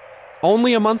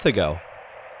only a month ago.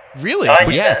 Really?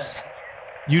 Yes.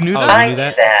 You knew Oh, that? you knew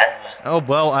that? Oh,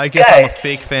 well, I guess I'm a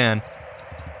fake fan.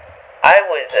 I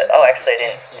was. Actually, I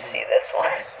didn't see this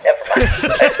one. Never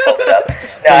mind. I just pulled it up.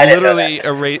 No, I didn't know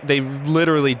that. They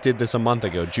literally did this a month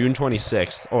ago, June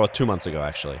 26th, or 2 months ago,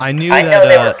 actually. I know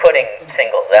they were putting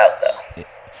singles out, though.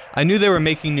 I knew they were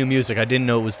making new music. I didn't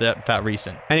know it was that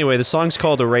recent. Anyway, the song's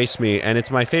called "Erase Me," and it's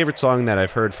my favorite song that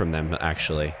I've heard from them,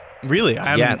 actually. Really?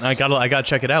 Yes. I gotta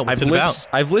check it out. What's it about?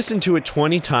 I've listened to it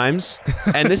 20 times,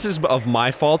 and this is of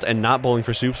my fault and not Bowling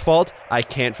for Soup's fault. I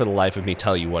can't for the life of me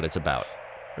tell you what it's about.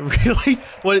 Really?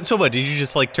 So what? Did you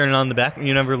just turn it on the back and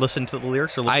you never listened to the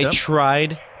lyrics or looked it up? I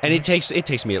tried, and it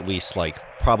takes me at least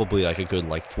probably a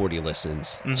good 40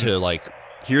 listens to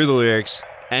hear the lyrics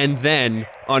and then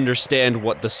understand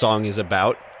what the song is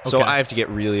about. So Okay. I have to get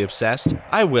really obsessed.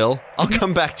 I will. I'll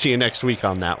come back to you next week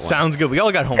on that one. Sounds good. We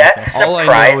all got homework next That's week. All I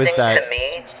surprising know is that- to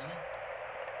me.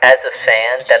 As a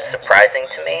fan, that's surprising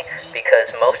to me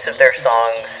because most of their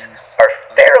songs are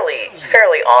fairly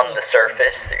on the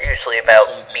surface. They're usually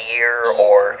about beer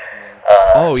or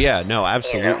Oh yeah, no,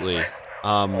 absolutely.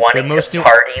 wanting to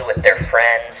party with their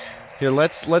friends. Here,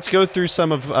 let's go through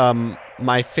some of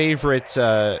my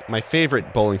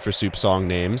favorite Bowling for Soup song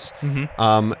names.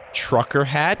 Trucker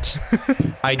Hat.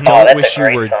 I Don't that's Wish a You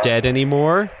great Were song. Dead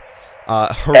Anymore.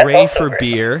 Hooray also for a great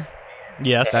Beer.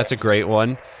 Yes. That's a great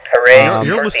one. Hooray!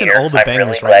 You're for listing beer. all the I'm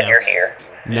bangers really right glad now. you're here.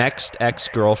 Next,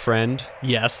 Ex-Girlfriend.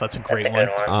 Yes, that's a That's great a good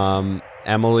one. one.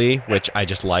 Emily, which I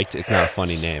just liked. It's not a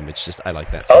funny name. It's just I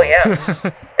like that song. Oh yeah,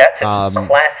 that's a Um,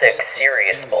 classic,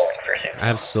 serious Bowling for Soup.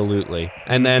 Absolutely.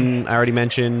 And then I already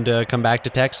mentioned Come Back to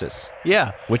Texas,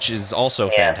 Yeah. which is also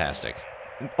Yeah. fantastic.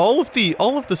 all of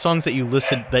the songs that you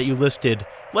listed,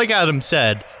 like Adam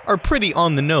said, are pretty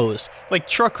on the nose. Like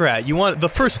Truck Rat, the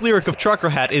first lyric of Trucker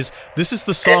Hat is, "This is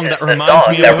the song that reminds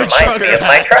me of a trucker hat."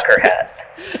 My trucker hat.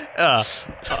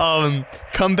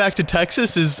 Come Back to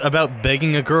Texas is about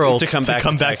begging a girl to come back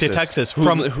to Texas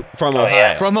from Ohio.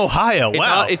 Yeah. From Ohio.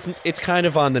 Wow, It's kind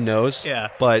of on the nose. Yeah.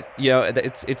 But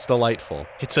it's delightful.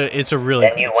 it's a really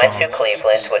Then you great went song. to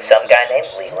Cleveland with some guy named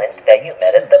Leland that you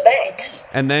met at the bank.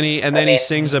 And then he I mean,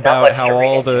 sings not about much how to read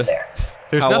all into the there.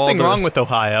 There's how all nothing the- wrong with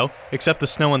Ohio except the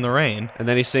snow and the rain. and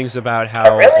then he sings about I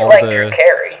how really all like Drew the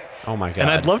Carey. oh my god. And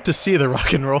I'd love to see the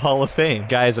Rock and Roll Hall of Fame.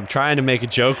 Guys, I'm trying to make a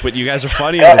joke, but you guys are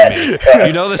funnier Go than ahead. me. Go ahead.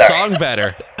 You know the Sorry. song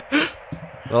better.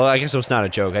 Well, I guess it was not a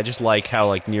joke. I just like how,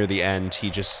 like, near the end, he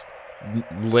just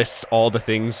lists all the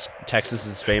things Texas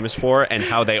is famous for and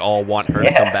how they all want her to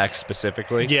Yeah. come back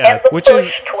specifically. Yeah. And the which Bush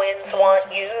is- twins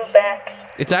want you back.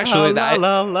 It's actually La,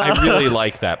 la, la, I la. really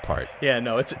like that part. Yeah,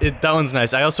 no, that one's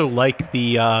nice. I also like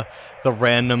the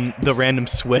random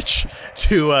switch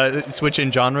to switch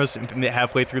in genres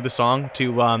halfway through the song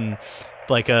to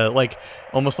like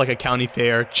almost like a county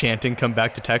fair chanting "Come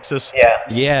Back to Texas." Yeah.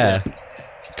 Yeah. The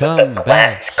Come glass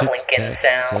back to clinking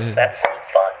Texas. sound. That's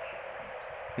fun.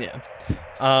 Yeah.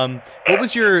 What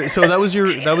was your? So that was your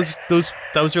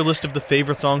list of the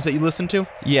favorite songs that you listened to.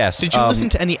 Yes. Did you listen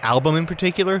to any album in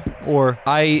particular, or?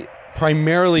 I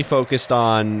primarily focused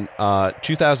on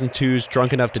 2002's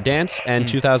Drunk Enough to Dance and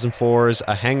 2004's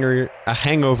A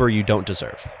Hangover You Don't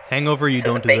Deserve. Hangover You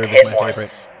Don't big Deserve is hit my one.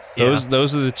 favorite.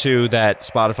 Those are the two that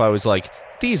Spotify was like,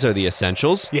 these are the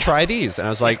essentials. Yeah. Try these. And I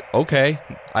was like, okay.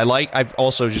 I've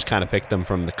also just kind of picked them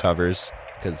from the covers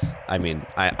because, I mean,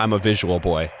 I'm a visual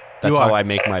boy. That's You how are. I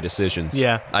make my decisions.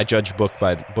 Yeah. I judge books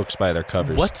by their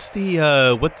covers. What's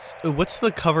the what's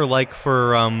the cover like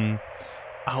for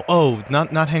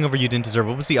not Hangover You Didn't Deserve.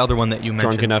 What was the other one that you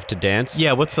mentioned? Drunk Enough to Dance?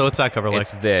 Yeah, what's that cover like?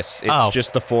 It's this. It's Oh.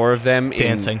 just the four of them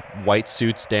Dancing. in white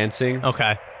suits dancing.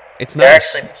 Okay. It's They're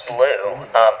nice. actually blue.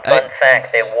 Fun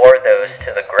fact, they wore those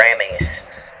to the Grammys.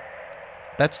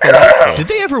 That's delightful. Did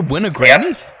they ever win a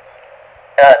Grammy?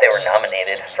 They were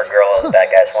nominated for Girl All the Bad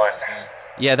Guys Won.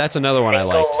 Yeah, that's another one I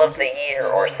Single liked. of the Year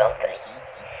or something.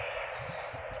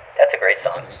 That's a great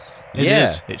song. It Yeah.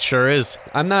 is. It sure is.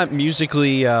 I'm not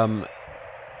musically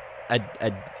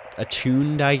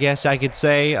attuned, I guess I could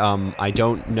say. I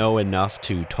don't know enough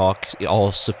to talk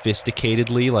all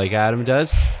sophisticatedly like Adam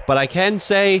does, but I can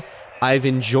say I've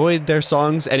enjoyed their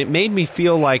songs, and it made me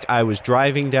feel like I was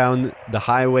driving down the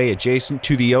highway adjacent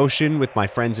to the ocean with my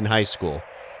friends in high school.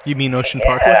 You mean Ocean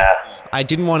Parkway? Yeah. I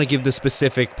didn't want to give the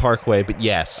specific parkway, but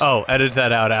yes. Oh, edit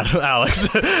that out, Alex.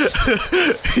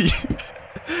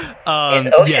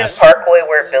 Is Ocean yes. Parkway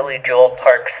where Billy Joel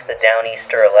parks the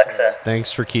Downeaster Alexa?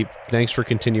 Thanks for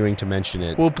continuing to mention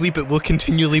it. We'll bleep it. We'll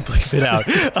continually bleep it out.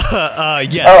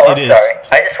 Yes, Oh, it I'm is. sorry.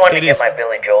 I just wanted It to get is. my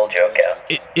Billy Joel joke out.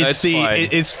 It's That's fine.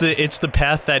 it's the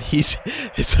path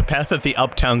that the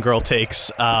Uptown Girl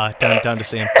takes down to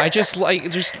see him. I just like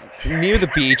near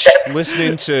the beach,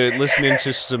 listening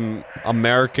to some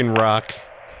American rock,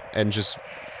 and just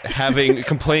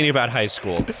complaining about high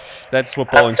school. That's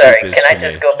what I'm Bowling sorry, Soup is can for I me.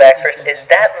 just go back first? Is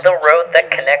that the road that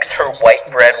connects her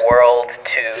white bread world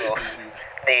to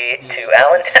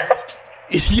Allentown?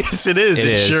 Yes, it is. It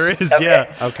It is. sure is. Okay.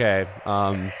 Yeah. Okay.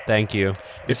 Thank you.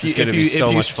 This is If going to you- be if so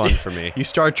you much st- fun for me. You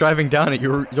start driving down it,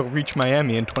 you'll reach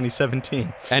Miami in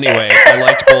 2017. Anyway, I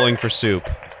liked Bowling for Soup.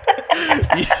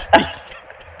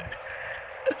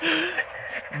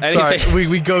 Sorry, Anything-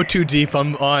 we go too deep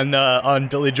on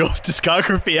Billy Joel's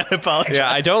discography. I apologize.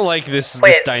 Yeah, I don't like this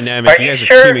Wait, dynamic. are You you guys are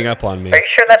sure- teaming up on me. Are you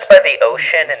sure that's by the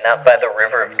ocean and not by the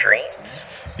River of Dreams?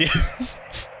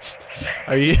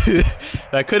 Are you?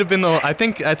 That could have been the. I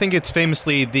think it's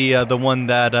famously the one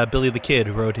that Billy the Kid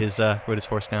rode his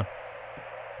horse down.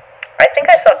 I think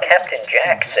I saw Captain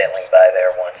Jack sailing by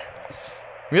there once.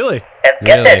 Really? And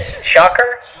get Really? this,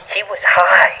 shocker, he was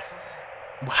high.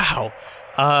 Wow.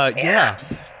 Yeah.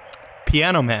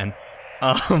 Piano Man.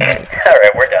 All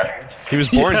right, we're done. He was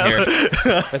born Yeah.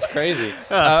 here. That's crazy.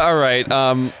 All right.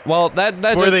 Well,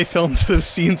 That's where they filmed those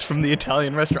scenes from the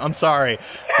Italian restaurant. I'm sorry.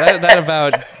 that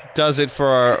about does it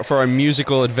for our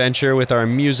musical adventure with our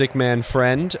Music Man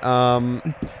friend.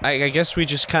 I guess we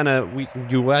just kind of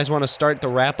you guys want to start the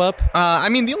wrap up? I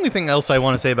mean, the only thing else I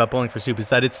want to say about Bowling for Soup is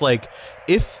that it's like,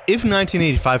 if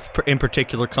 1985 in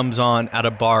particular comes on at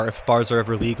a bar, if bars are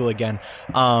ever legal again,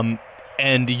 and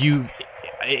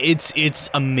it's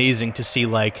amazing to see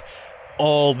like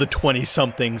all the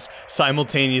 20-somethings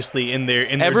simultaneously in their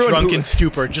Everyone drunken who-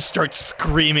 stupor just start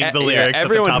screaming the lyrics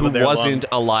everyone at the top who of their wasn't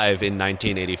lung. alive in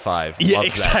 1985 Yeah, loves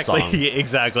exactly. that song. Yeah,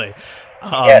 exactly.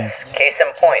 Yes, case in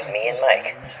point, me and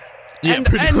Mike. Yeah, and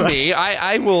pretty much. me,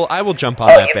 I will jump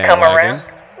on Oh, that you've come bandwagon. around?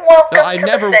 Welcome No, I to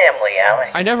never- the family,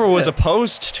 Alex. I never was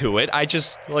opposed to it. I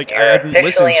just I You're hadn't officially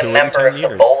listened to a it in member 10 of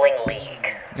years. the bowling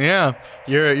league. Yeah,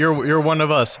 you're one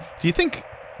of us. Do you think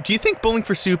Bowling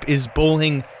for Soup is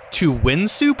bowling to win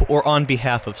soup or on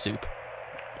behalf of soup?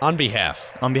 On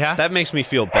behalf. On behalf? That makes me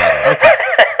feel better. Okay.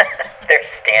 They're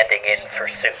standing in for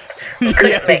soup. Who Yeah,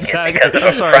 couldn't make exactly. it because of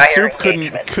I'm sorry, prior Soup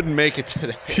engagement. couldn't make it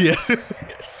today. Yeah.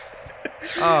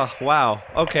 Oh, wow.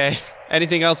 Okay.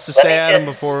 Anything else to Let say, me Adam,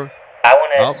 just- before? I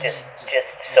want to Oh. just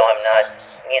so I'm not,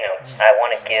 I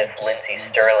want to give Lindsay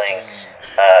Sterling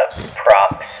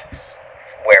props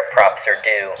where props are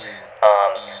due.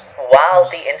 While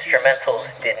the instrumentals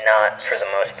did not, for the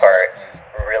most part,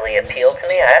 really appeal to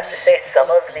me, I have to say some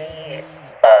of the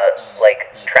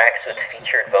tracks with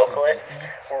featured vocalists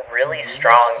were really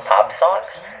strong pop songs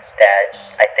that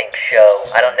I think show.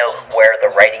 I don't know where the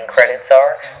writing credits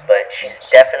are, but she's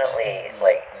definitely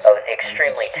an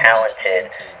extremely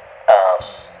talented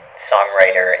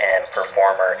songwriter and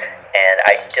performer, and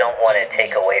I don't want to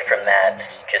take away from that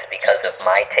just because of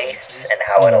my tastes and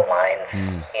how it aligns,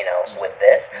 with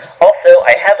this. Also,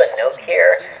 I have a note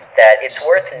here that it's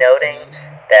worth noting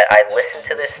that I listened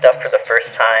to this stuff for the first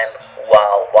time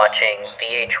while watching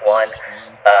VH1,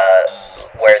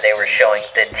 where they were showing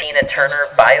the Tina Turner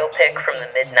biopic from the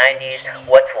mid-90s,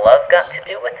 What's Love Got to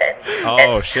Do with It?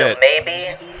 Oh, shit. So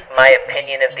maybe my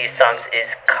opinion of these songs is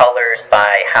colored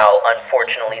by how,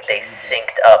 unfortunately, they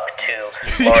synced up to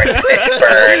Lawrence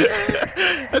Fishburne.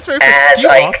 That's very As Do you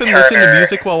Ike often Turner listen to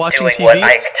music while watching doing TV? what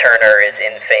Ike Turner is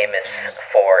infamous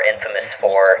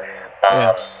for.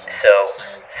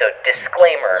 So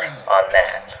disclaimer on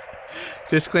that.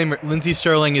 Disclaimer: Lindsay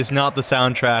Sterling is not the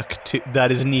soundtrack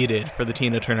that is needed for the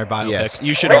Tina Turner biopic. Yes,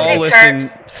 you should Lindsay all listen.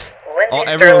 Lindsay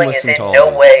everyone Sterling listen is to in all no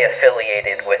these. way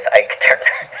affiliated with Ike Turner.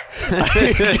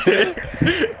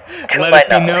 To my Let it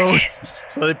be known. knowledge.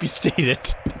 Let it be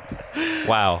stated.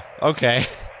 Wow. Okay.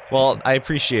 Well, I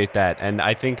appreciate that, and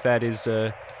I think that is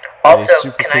Also,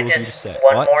 super can cool I of you to just say.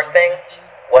 one What? more thing?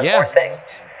 One Yeah. more thing.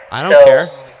 I don't So- care.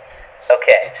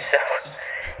 Okay, so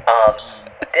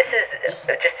this is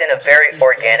just in a very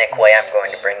organic way. I'm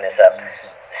going to bring this up.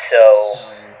 So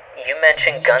you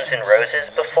mentioned Guns N' Roses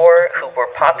before, who were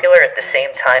popular at the same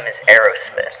time as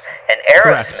Aerosmith, and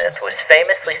Correct. Aerosmith was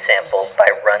famously sampled by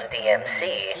Run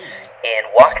DMC in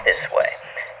Walk This Way,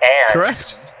 and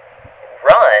Correct.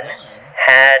 Run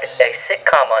had a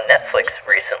sitcom on Netflix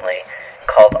recently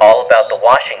called All About the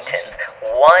Washingtons,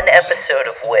 one episode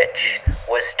of which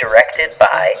was directed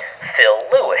by Phil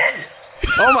Lewis.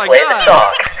 Oh my Play the god.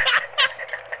 song.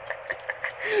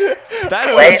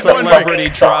 That's Play a the celebrity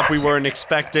fucking drop song. we weren't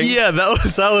expecting. Yeah,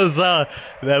 that's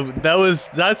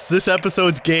this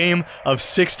episode's game of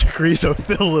 6 degrees of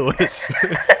Phil Lewis.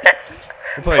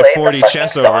 We're playing Play the 40 fucking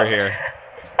chess song. over here.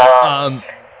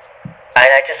 And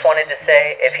I just wanted to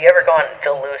say, if you ever go on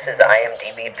Phil Lewis's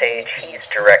IMDb page, he's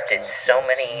directed so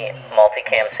many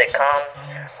multicam sitcoms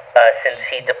since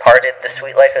he departed The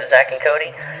Sweet Life of Zack and Cody,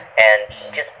 and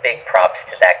just big props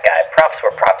to that guy. Props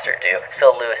where props are due.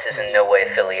 Phil Lewis is in no way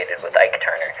affiliated with Ike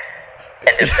Turner.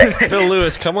 End of segment. Phil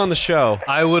Lewis, come on the show.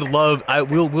 I would love.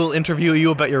 We'll interview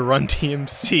you about your Run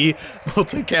DMC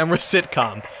multi-camera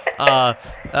sitcom. That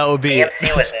would be.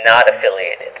 DMC was not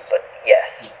affiliated, but yes.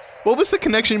 What was the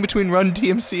connection between Run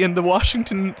DMC and the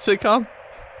Washington sitcom?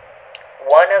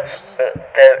 One of the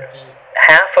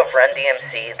half of Run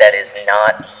DMC that is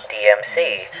not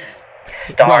DMC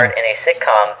starred Right. in a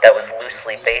sitcom that was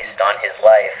loosely based on his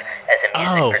life as a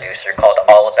music Oh. producer called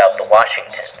All About the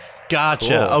Washingtons.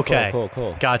 Gotcha. Cool, Okay.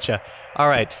 cool. Gotcha. All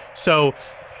right. So,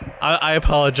 I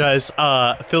apologize.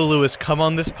 Phil Lewis, come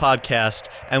on this podcast,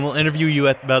 and we'll interview you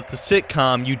about the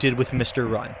sitcom you did with Mr.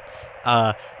 Run.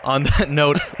 On that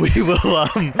note, we will.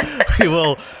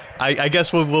 I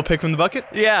guess we'll pick from the bucket.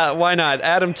 Yeah, why not?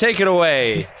 Adam, take it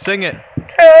away. Sing it.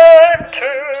 Time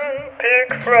to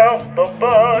pick from the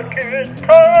bucket.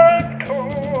 Time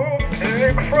to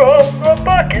pick from the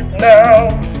bucket now.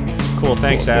 Cool,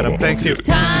 thanks, Adam. Thanks you.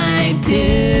 Time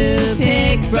to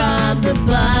pick from the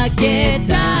bucket.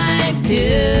 Time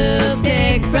to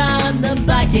pick from the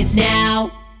bucket now.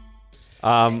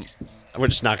 We're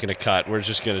just not going to cut. We're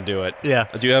just going to do it. Yeah.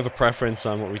 Do you have a preference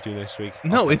on what we do next week?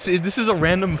 No, this is a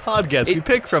random podcast. We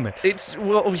pick from it.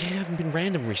 Well, we haven't been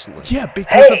random recently. Yeah,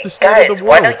 because of the state guys, of the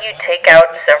why world. don't you take out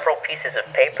several pieces of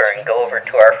paper and go over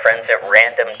to our friends at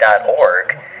random.org,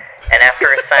 and after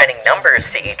assigning numbers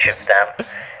to each of them,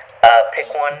 pick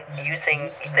one using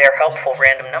their helpful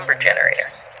random number generator.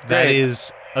 That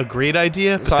is a great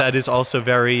idea, but So- that is also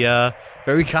very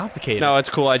very complicated. No, it's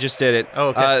cool. I just did it. Oh,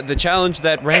 okay. The challenge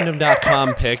that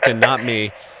random.com picked and not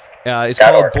me is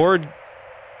called Board.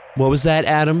 What was that,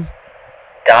 Adam?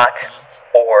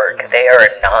 .org. They are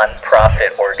a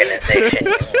non-profit organization,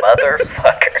 you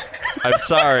motherfucker. I'm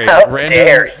sorry. How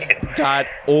dare you?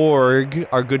 Random.org,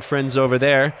 our good friends over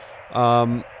there,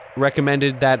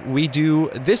 recommended that we do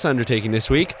this undertaking this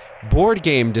week, board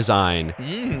game design.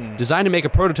 Designed to make a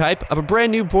prototype of a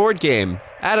brand new board game.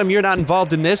 Adam, you're not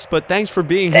involved in this, but thanks for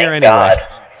being here Thank anyway. God.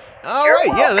 All You're right,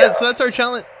 yeah, welcome. that's our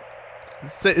challenge.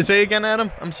 Say again,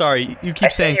 Adam. I'm sorry. You keep I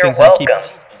saying said things. you're I keep.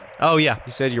 welcome. Oh yeah. He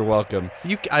said you're welcome.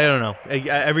 I don't know.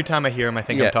 Every time I hear him, I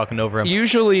think Yeah. I'm talking over him.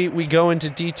 Usually we go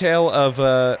into detail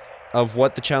of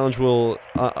what the challenge will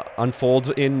unfold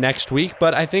in next week,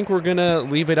 but I think we're going to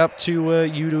leave it up to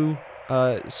you to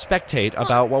spectate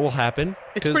about what will happen.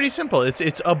 It's pretty simple.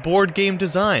 It's a board game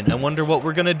design. I wonder what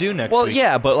we're gonna do next Well, week.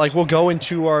 yeah, but like we'll go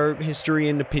into our history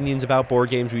and opinions about board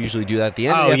games. We usually do that at the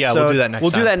end of the yeah, episode. we'll do that next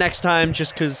We'll time. do that next time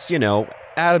just because, you know,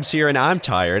 Adam's here and I'm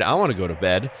tired. I want to go to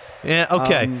bed. Yeah.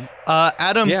 Okay.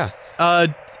 Adam. Yeah.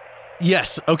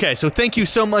 Yes. Okay. So thank you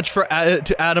so much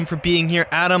to Adam for being here.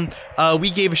 Adam, we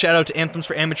gave a shout out to Anthems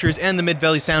for Amateurs and the Mid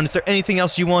Valley Sound. Is there anything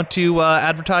else you want to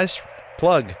advertise?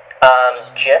 Plug.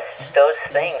 Just those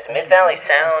things. Mid Valley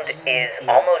Sound is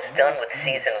almost done with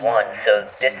season 1, so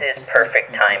this is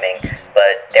perfect timing.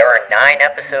 But there are 9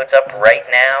 episodes up right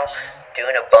now.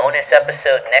 Doing a bonus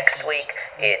episode next week.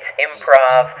 It's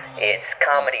improv. It's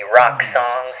comedy rock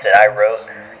songs that I wrote.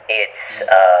 It's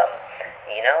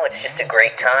it's just a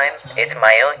great time. It's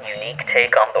my own unique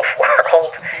take on the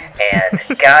world,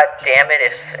 and god damn it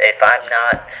if I'm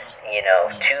not,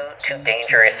 too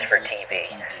dangerous for TV.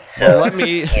 So,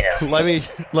 Well,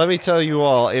 let me tell you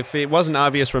all, if it wasn't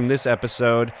obvious from this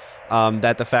episode,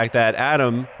 that the fact that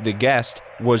Adam, the guest,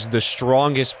 was the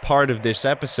strongest part of this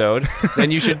episode,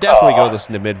 then you should definitely go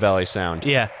listen to Mid Valley Sound.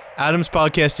 Yeah. Adam's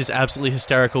podcast is absolutely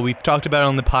hysterical. We've talked about it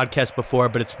on the podcast before,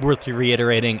 but it's worth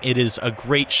reiterating. It is a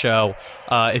great show.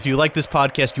 If you like this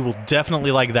podcast, you will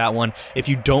definitely like that one. If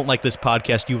you don't like this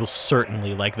podcast, you will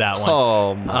certainly like that one.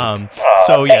 Oh, my.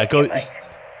 So yeah, thank you,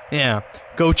 Mike.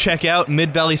 Go check out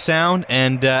Mid Valley Sound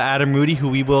and Adam Rudy, who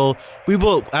we will,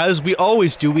 as we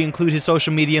always do, we include his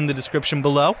social media in the description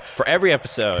below. For every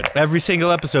episode. Every single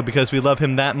episode, because we love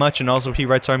him that much, and also he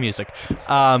writes our music.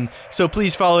 So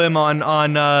please follow him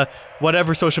on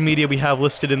whatever social media we have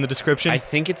listed in the description. I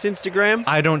think it's Instagram.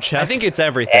 I don't check. I think it's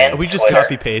everything. And we just Twitter.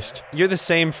 copy paste. You're the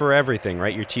same for everything,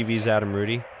 right? Your TV's Adam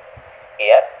Rudy.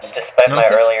 Yep, despite my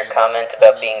Okay. earlier comment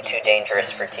about being too dangerous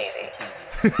for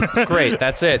TV. Great,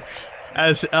 that's it.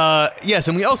 Yes,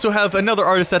 and we also have another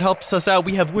artist that helps us out.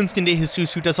 We have Winston De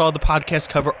Jesus, who does all the podcast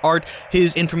cover art.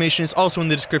 His information is also in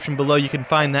the description below. You can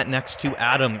find that next to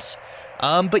Adam's.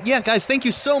 But yeah, guys, thank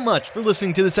you so much for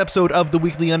listening to this episode of The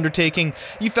Weekly Undertaking.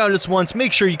 You found us once.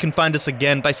 Make sure you can find us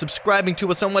again by subscribing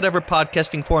to us on whatever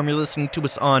podcasting form you're listening to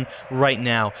us on right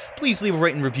now. Please leave a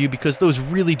rating review because those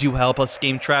really do help us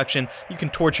gain traction. You can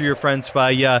torture your friends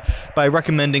by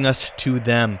recommending us to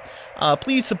them.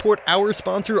 Please support our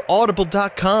sponsor,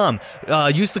 Audible.com.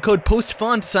 Use the code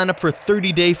POSTFUN to sign up for a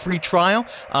 30-day free trial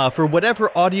for whatever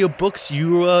audiobooks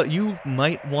you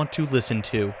might want to listen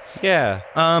to. Yeah.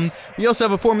 We also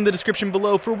have a form in the description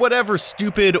below for whatever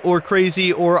stupid or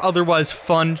crazy or otherwise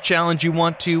fun challenge you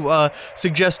want to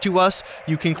suggest to us.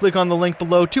 You can click on the link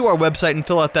below to our website and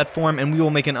fill out that form, and we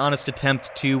will make an honest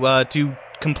attempt to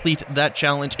complete that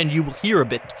challenge, and you will hear a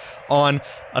bit on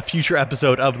a future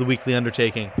episode of The Weekly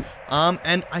Undertaking.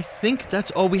 And I think that's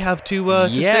all we have to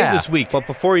say this week. But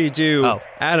before you do,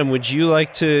 Adam, would you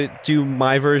like to do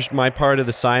my part of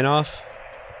the sign-off?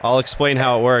 I'll explain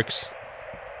how it works.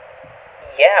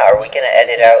 Yeah, are we going to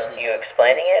edit out you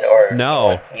explaining it, or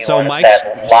No. you So want Mike's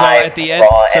that so live, at the end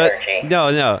raw so, energy?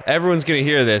 No, everyone's going to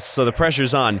hear this, so the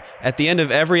pressure's on. At the end of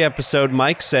every episode,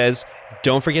 Mike says,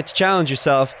 "Don't forget to challenge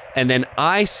yourself." And then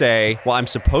I say, well, I'm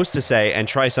supposed to say and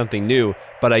try something new,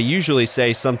 but I usually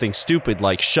say something stupid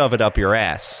like shove it up your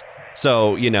ass.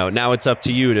 So, now it's up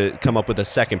to you to come up with a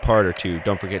second part or two.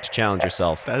 Don't forget to challenge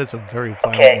yourself. That is a very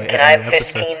violent Okay, way can to I end have the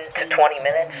episode. 15 to 20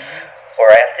 minutes? Or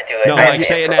I have to do it? No, I have Mike, to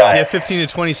say it now. improvise. Yeah, 15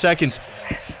 to 20 seconds.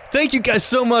 Thank you guys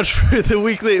so much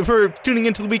for tuning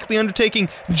into The Weekly Undertaking.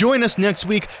 Join us next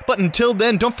week, but until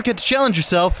then, don't forget to challenge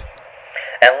yourself.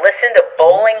 And listen to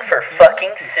Bowling for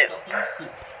Fucking Soup.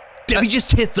 Debbie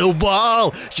just hit the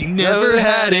wall. She never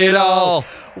had it all.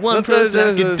 One plus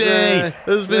every day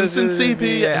has been since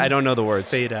CP. I don't know the words.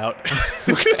 Fade out.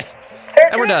 Okay. Her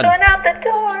And we're dress done. went out the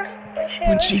door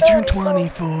When she was turned only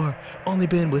 24, only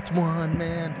been with one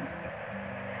man.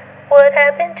 What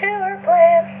happened to her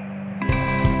plan?